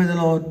touched by the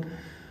Lord.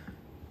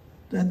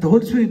 And the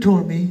Holy Spirit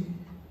told me,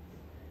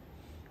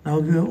 now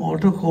give an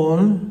altar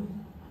call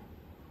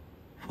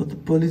for the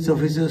police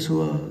officers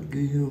who are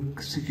giving you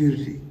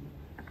security.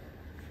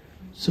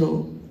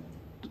 So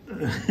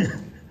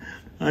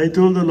I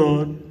told the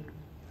Lord,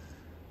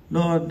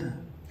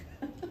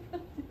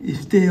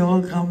 if they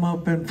all come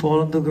up and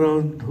fall on the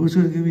ground, who's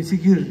going to give me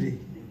security?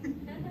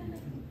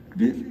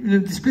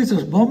 This place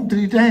was bombed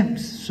 3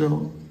 times,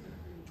 so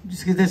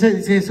they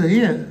said, so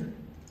here.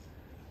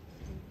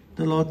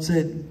 The Lord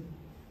said,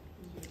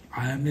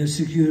 I am your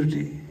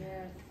security.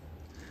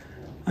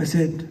 I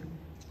said,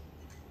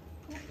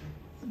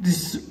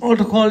 this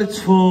altar call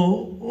is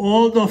for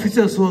all the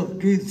officers who are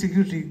giving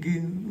security,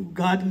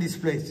 guarding this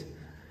place.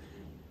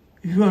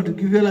 If you want to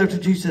give your life to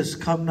Jesus,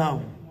 come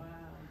now. Wow.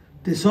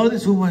 They saw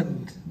this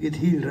woman get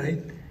healed,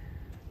 right?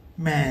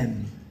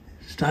 Man,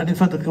 starting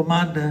from the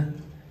commander,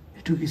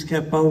 he took his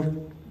cap out,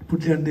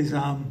 put it under his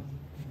arm.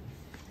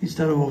 He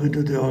started walking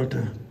to the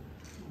altar.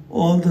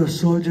 All the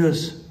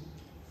soldiers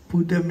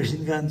put their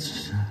machine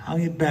guns,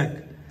 hung it back,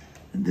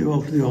 and they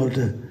walked to the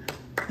altar.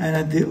 And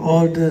at the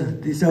altar,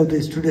 this is how they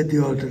stood at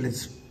the altar.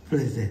 Let's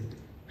pray there.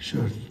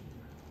 Sure.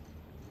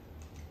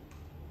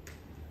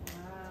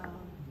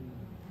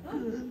 Wow.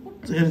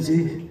 So can you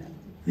see?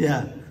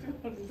 Yeah.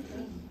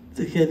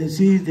 So can you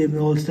see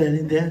them all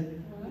standing there?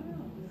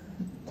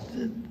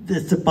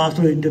 That's the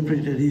pastor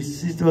interpreted.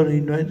 He's the one who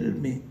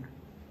invited me.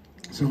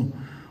 So,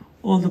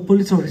 all the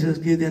police officers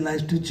gave their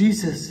lives to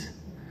Jesus.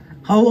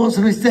 How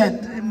awesome is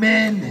that?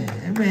 Amen.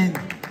 Amen.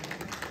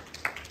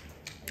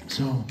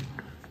 So,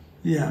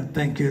 yeah,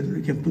 thank you.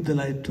 We can put the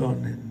light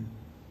on.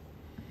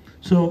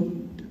 So,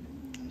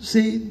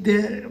 see,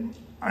 there,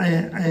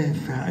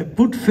 I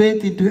put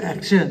faith into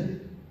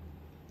action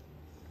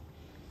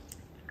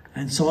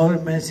and saw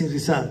amazing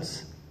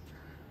results.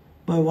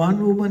 By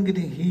one woman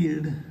getting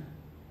healed,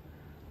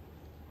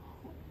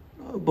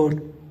 about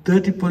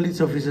 30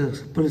 police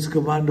officers, police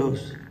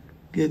commandos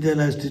gave their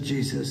lives to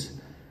Jesus.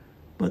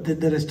 But then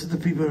the rest of the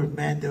people,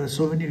 man, there were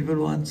so many people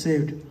who were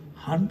unsaved.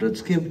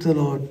 Hundreds came to the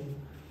Lord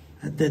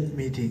at that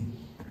meeting.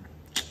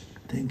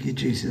 Thank you,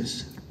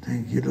 Jesus.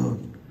 Thank you, Lord.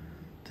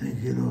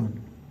 Thank you, Lord.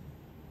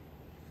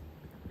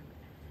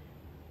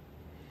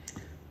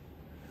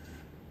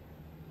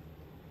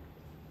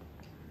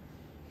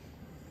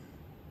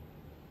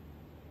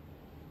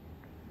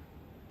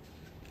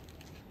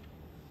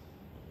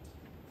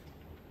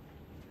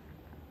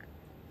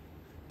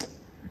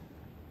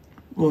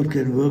 God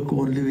can work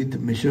only with the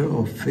measure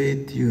of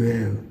faith you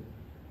have.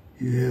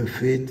 You have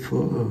faith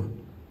for a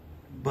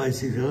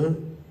bicycle,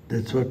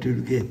 that's what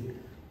you'll get.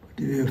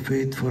 But if you have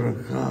faith for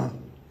a car,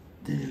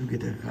 then you'll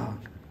get a car.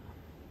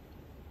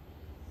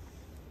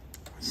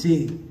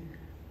 See,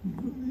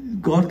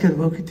 God can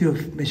work with your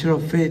measure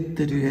of faith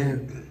that you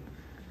have.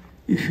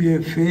 If you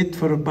have faith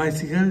for a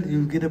bicycle,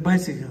 you'll get a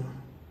bicycle.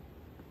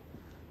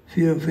 If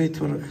you have faith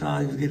for a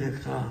car, you'll get a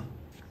car.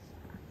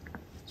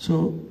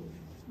 So,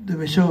 the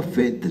measure of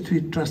faith that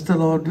we trust the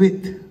Lord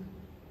with,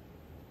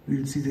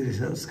 we'll see the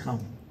results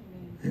come.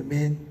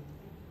 Amen.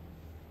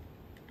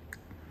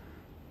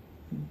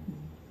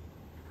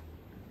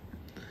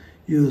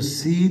 Your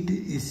seed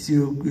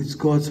is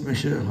God's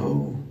measure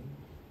how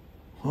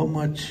how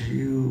much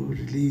you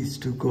release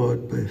to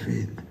God by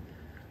faith.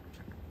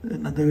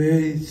 Another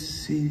way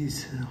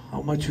is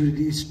how much you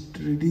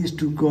release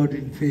to God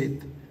in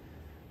faith.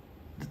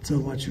 That's how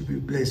much you'll be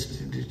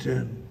blessed in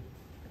return.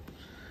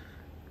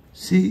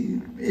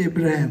 See,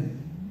 Abraham,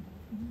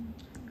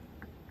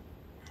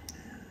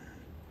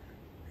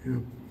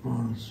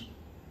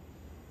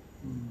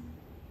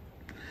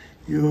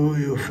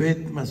 your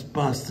faith must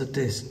pass the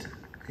test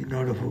in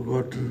order for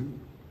God to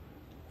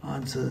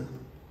answer.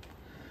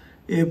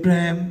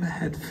 Abraham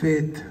had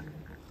faith,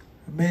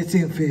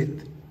 amazing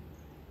faith.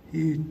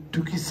 He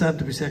took his son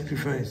to be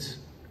sacrificed.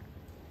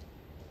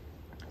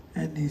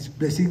 And his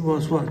blessing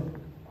was what?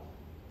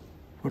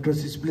 What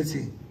was his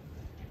blessing?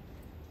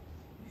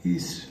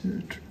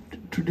 Even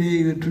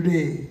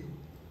today,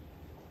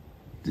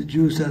 the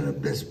Jews are a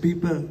blessed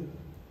people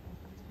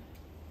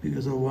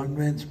because of one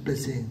man's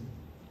blessing.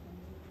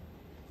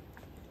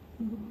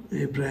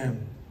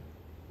 Abraham.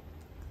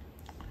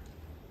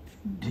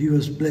 He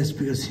was blessed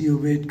because he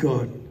obeyed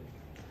God.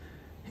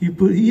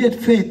 He had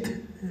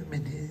faith.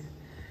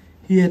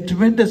 He had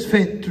tremendous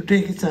faith to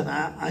take his son.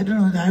 I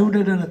don't know, I would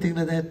have done nothing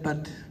like that,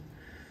 but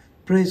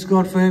praise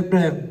God for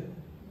Abraham.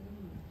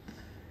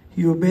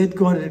 He obeyed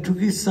God and took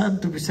his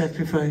son to be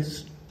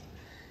sacrificed.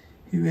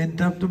 He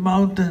went up the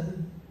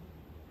mountain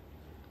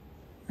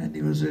and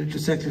he was ready to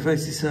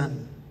sacrifice his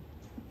son.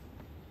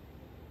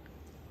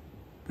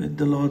 When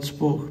the Lord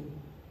spoke,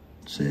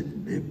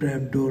 said,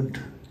 Abraham, don't.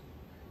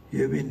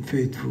 You have been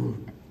faithful.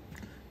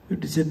 Your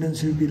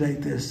descendants will be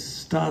like the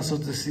stars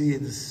of the sea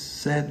and the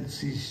sand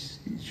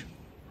seashore.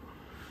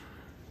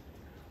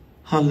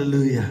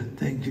 Hallelujah.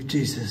 Thank you,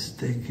 Jesus.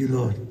 Thank you,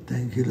 Lord.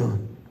 Thank you,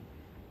 Lord.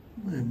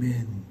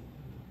 Amen.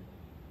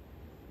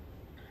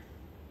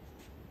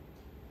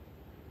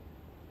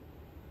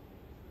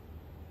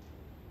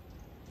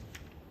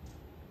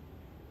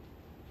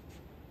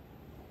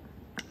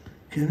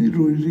 Can we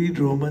read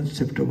Romans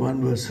chapter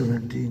 1 verse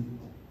 17?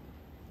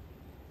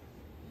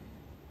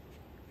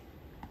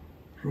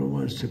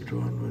 Romans chapter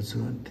 1 verse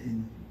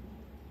 17.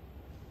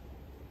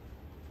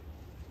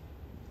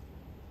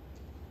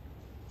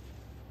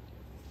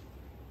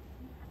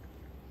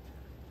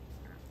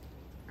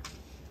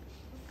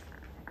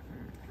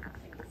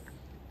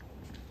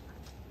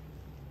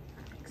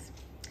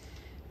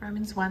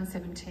 Romans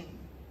 1:17.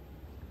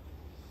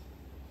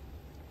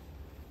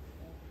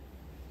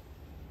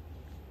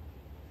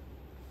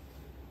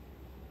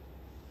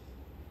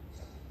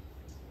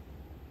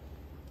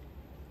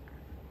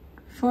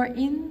 For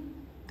in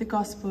the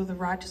gospel the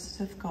righteousness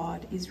of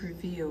God is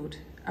revealed,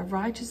 a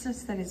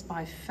righteousness that is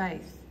by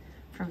faith,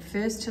 from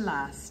first to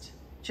last,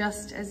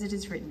 just as it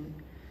is written,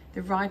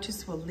 the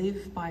righteous will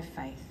live by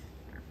faith.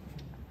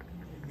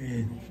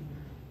 Amen.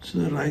 So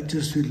the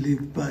righteous will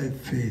live by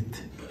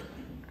faith.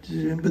 Just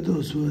remember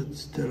those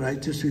words, the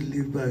righteous will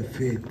live by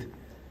faith,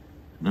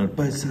 not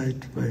by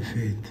sight, by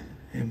faith.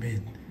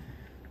 Amen.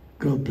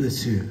 God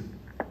bless you.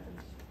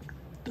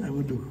 I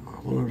want to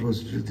call on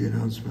Rosie to do the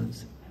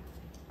announcements.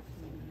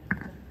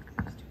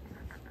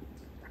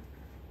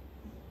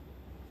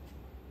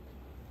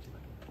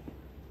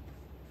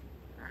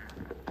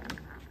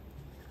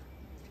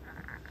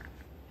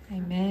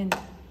 Amen.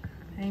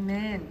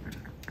 Amen.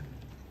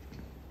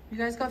 You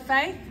guys got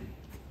faith?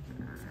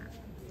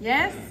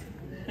 Yes?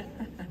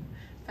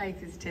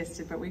 Faith is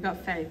tested, but we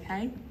got faith,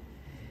 hey?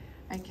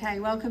 Okay,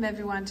 welcome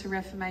everyone to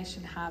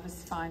Reformation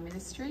Harvest Fire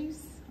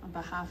Ministries. On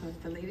behalf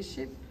of the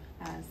leadership,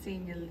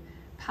 Senior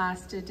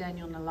Pastor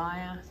Daniel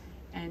Nalaya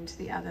and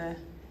the other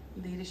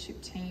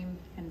leadership team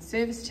and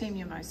service team,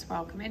 you're most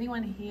welcome.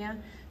 Anyone here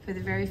for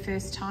the very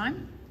first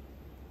time?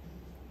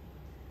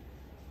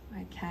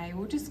 Okay,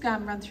 we'll just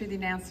run through the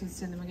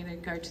announcements and then we're going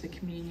to go to the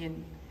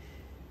communion.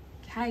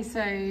 Okay,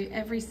 so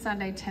every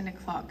Sunday 10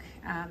 o'clock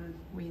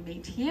we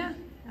meet here.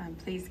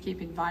 Please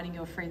keep inviting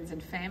your friends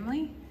and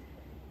family.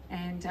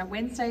 And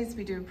Wednesdays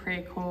we do a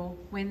prayer call.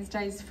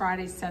 Wednesdays,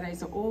 Fridays,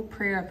 Saturdays are all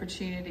prayer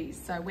opportunities.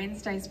 So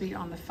Wednesdays we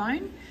on the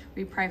phone.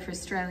 We pray for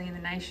Australia and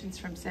the nations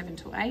from 7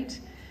 till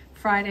 8.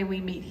 Friday we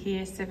meet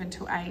here 7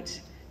 till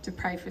 8 to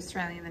pray for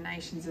Australia and the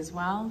nations as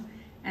well.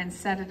 And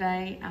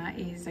Saturday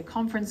is a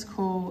conference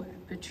call.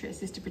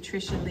 Sister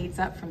Patricia leads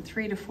up from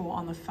 3 to 4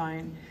 on the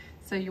phone.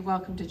 So you're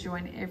welcome to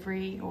join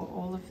any or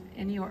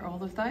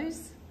all of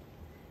those.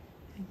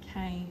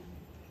 Okay.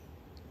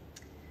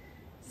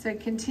 So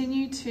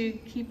continue to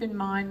keep in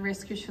mind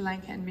Rescue Sri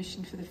Lanka and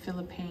Mission for the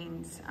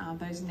Philippines.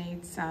 Those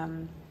needs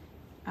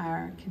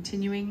are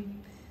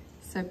continuing.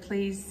 So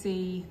please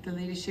see the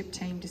leadership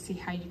team to see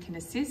how you can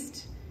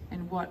assist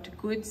and what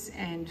goods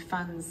and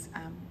funds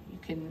you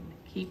can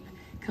keep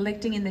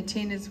collecting in the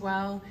tin as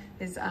well.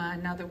 There's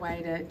another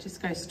way to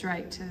just go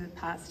straight to the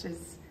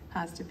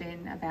Pastor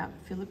Ben about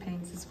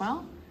Philippines as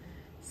well.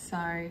 So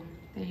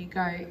there you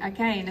go.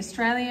 Again,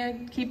 Australia,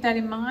 keep that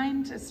in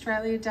mind.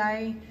 Australia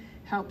Day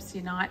helps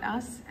unite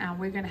us.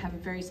 We're going to have a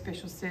very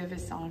special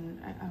service on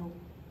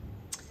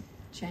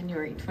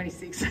January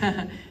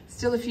 26th.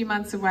 Still a few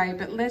months away,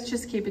 but let's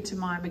just keep it to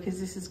mind because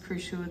this is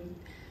crucial.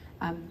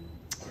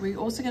 We're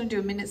also going to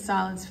do a minute's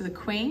silence for the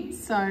Queen,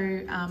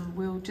 so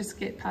we'll just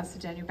get Pastor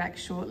Daniel back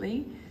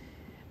shortly.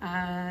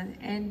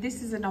 And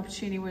this is an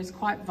opportunity where it's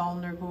quite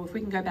vulnerable. If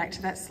we can go back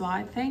to that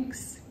slide,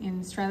 thanks, in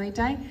Australia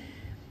Day.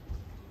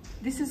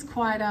 This is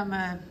quite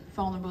a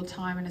vulnerable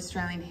time in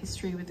Australian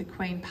history with the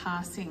Queen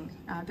passing.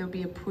 There'll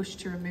be a push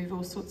to remove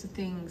all sorts of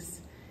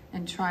things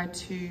and try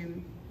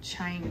to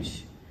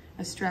change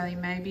Australia,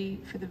 maybe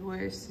for the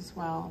worse as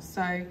well.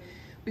 So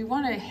we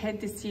want to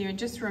head this year and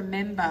just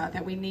remember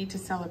that we need to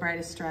celebrate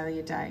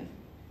Australia Day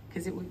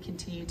because it will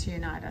continue to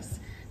unite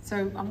us.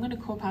 So I'm going to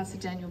call Pastor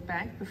Daniel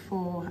back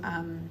before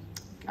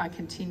I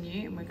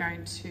continue, and we're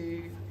going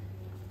to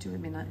do a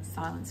minute's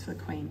silence for the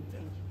Queen.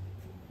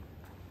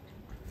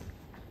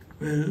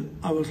 Well,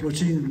 I was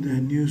watching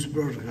the news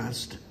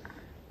broadcast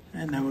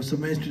and I was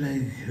amazed when I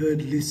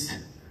heard Liz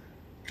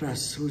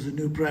Truss, who's the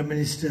new Prime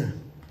Minister,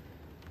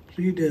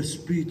 read a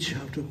speech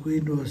after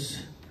Queen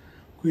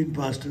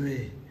passed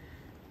away.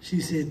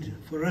 She said,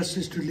 for us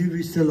is to live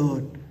is the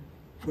Lord,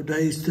 to die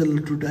is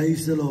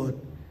the Lord,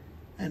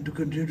 and to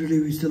continue to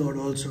live is the Lord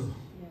also.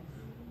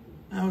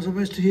 Yeah. I was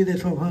amazed to hear that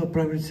from her,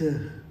 Prime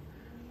Minister,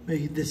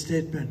 making this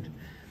statement.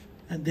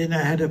 And then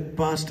I had a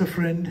pastor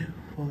friend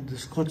from the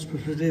Scots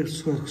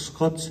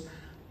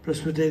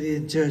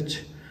Presbyterian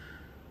Church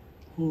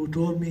who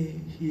told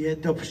me he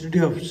had the opportunity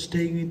of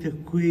staying with the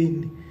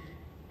Queen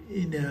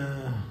in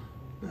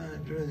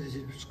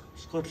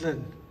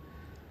Scotland.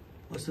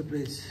 What's the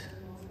place?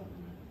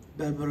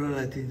 Balmoral,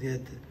 I think,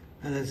 at the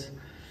palace.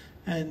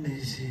 And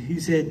he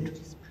said,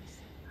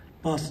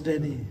 Pastor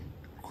Danny,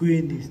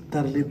 Queen is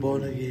thoroughly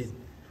born again.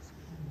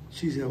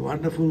 She's a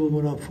wonderful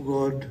woman of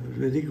God,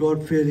 very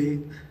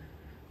God-fearing.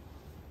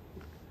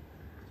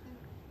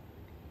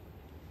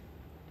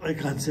 I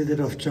can't say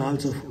that of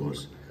Charles, of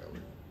course,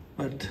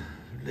 but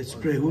let's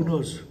pray. Who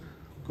knows?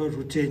 God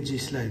will change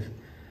his life.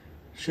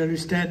 Shall we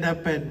stand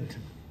up and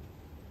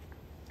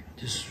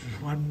just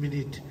 1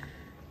 minute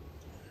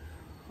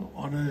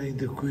honoring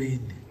the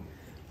Queen?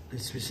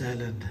 Let's be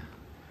silent,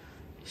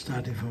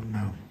 starting from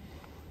now.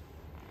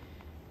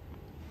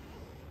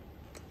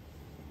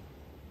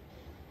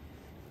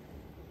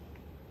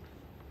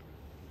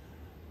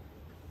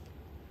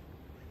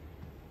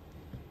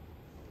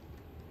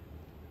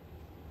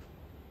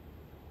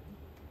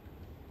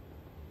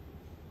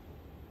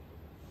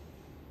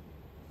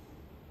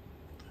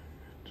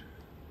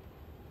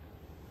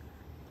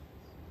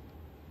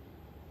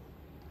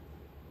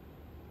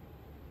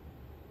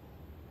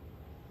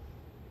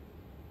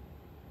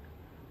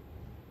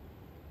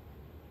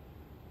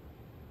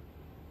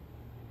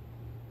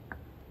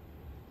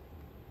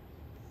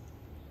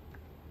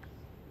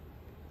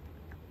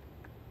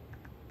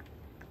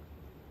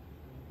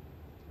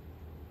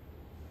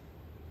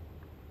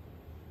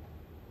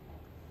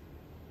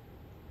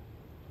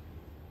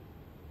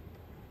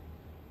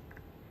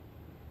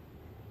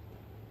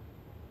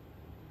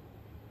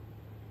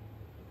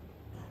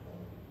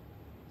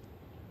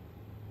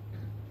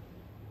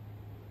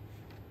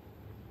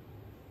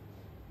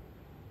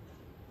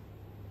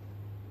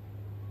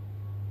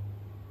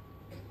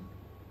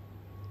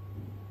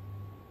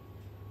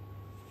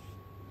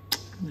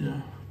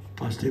 Yeah,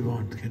 Pastor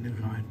Yvonne, can you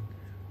go and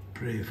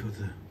pray for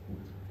the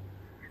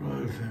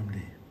royal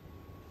family?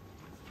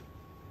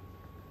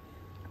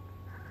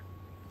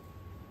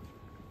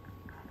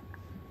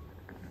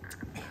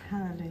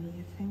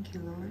 Hallelujah. Thank you,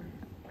 Lord.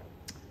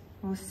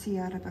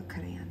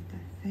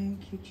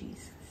 Thank you,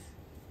 Jesus.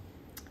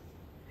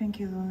 Thank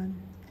you, Lord.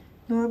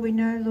 Lord, we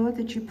know, Lord,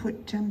 that you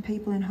put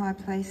people in high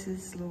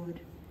places, Lord.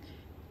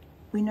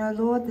 We know,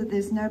 Lord, that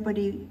there's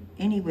nobody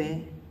anywhere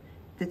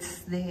that's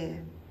there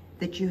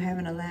that you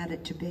haven't allowed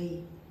it to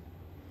be.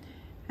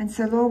 And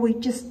so, Lord, we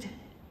just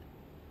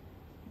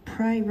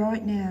pray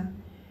right now.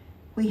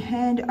 We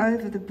hand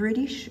over the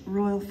British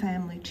royal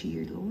family to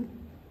you, Lord.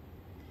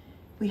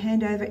 We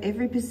hand over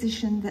every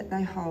position that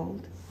they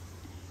hold.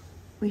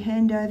 We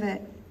hand over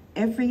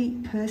every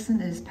person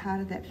that is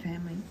part of that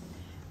family.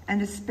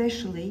 And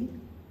especially,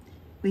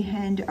 we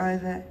hand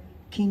over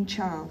King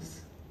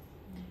Charles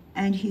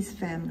and his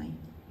family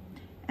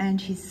and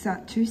his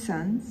 2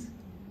 sons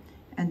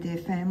and their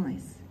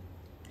families.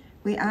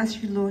 We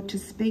ask you, Lord, to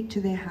speak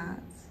to their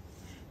hearts.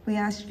 We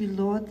ask you,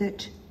 Lord,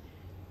 that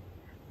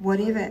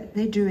whatever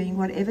they're doing,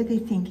 whatever they're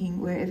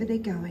thinking, wherever they're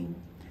going,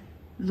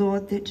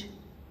 Lord, that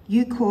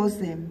you cause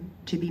them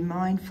to be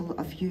mindful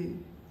of you.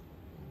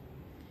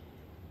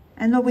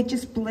 And Lord, we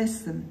just bless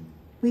them.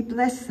 We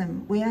bless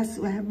them. We ask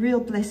a real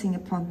blessing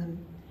upon them,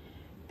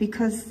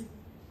 because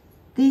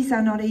these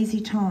are not easy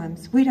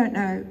times. We don't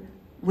know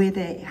where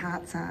their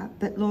hearts are,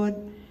 but Lord,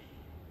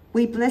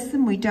 we bless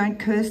them. We don't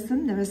curse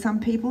them. There are some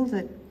people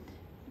that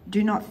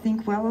do not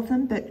think well of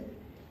them, but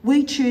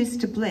we choose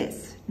to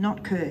bless,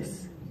 not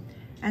curse.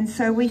 And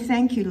so we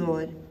thank you,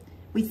 Lord.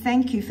 We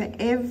thank you for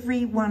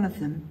every one of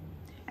them.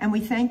 And we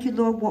thank you,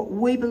 Lord, what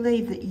we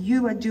believe that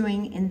you are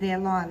doing in their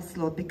lives,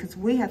 Lord, because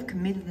we have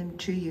committed them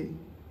to you.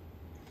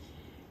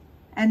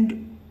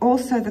 And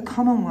also the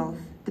Commonwealth.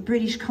 the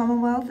British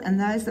Commonwealth and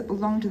those that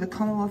belong to the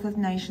Commonwealth of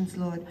Nations,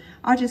 Lord.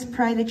 I just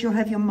pray that you'll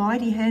have your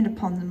mighty hand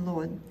upon them,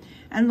 Lord.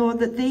 And Lord,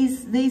 that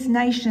these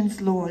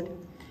nations, Lord,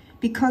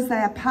 because they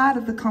are part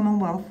of the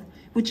Commonwealth,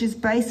 which is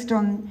based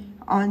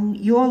on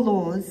your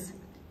laws,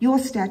 your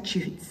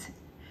statutes,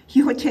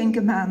 your 10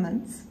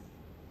 commandments,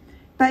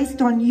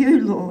 based on you,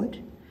 Lord,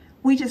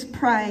 we just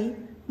pray,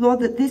 Lord,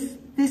 that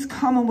this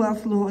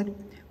Commonwealth, Lord,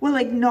 will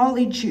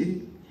acknowledge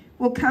you,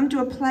 will come to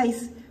a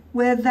place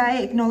where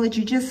they acknowledge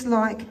you, just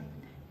like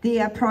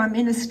the Prime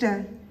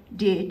Minister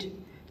did,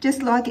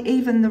 just like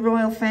even the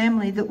royal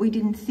family that we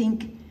didn't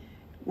think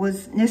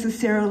was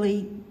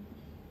necessarily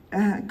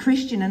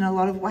Christian in a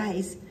lot of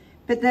ways,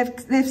 but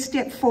they've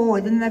stepped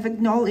forward and they've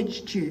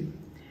acknowledged you.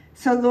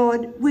 So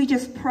Lord, we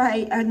just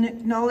pray an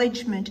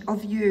acknowledgement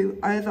of you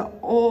over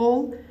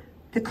all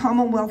the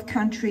Commonwealth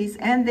countries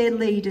and their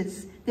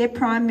leaders, their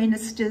prime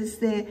ministers,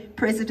 their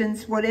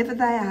presidents, whatever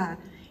they are.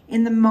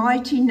 In the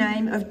mighty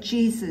name of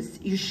Jesus,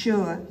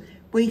 Yeshua,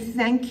 we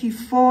thank you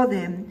for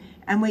them,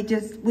 and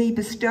we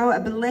bestow a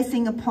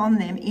blessing upon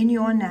them in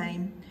your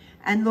name.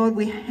 And Lord,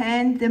 we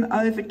hand them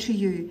over to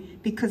you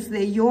because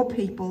they're your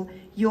people,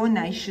 your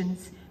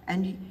nations,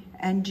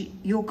 and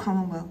your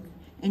Commonwealth.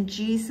 In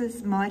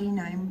Jesus' mighty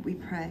name we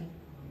pray.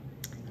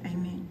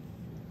 Amen.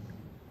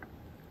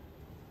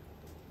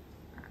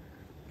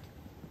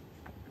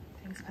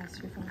 Thanks,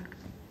 Pastor Yvonne.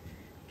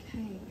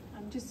 Okay,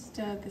 just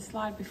the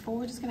slide before,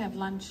 we're just going to have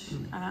lunch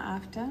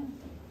after.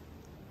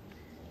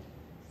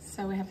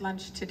 So we have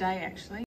lunch today, actually.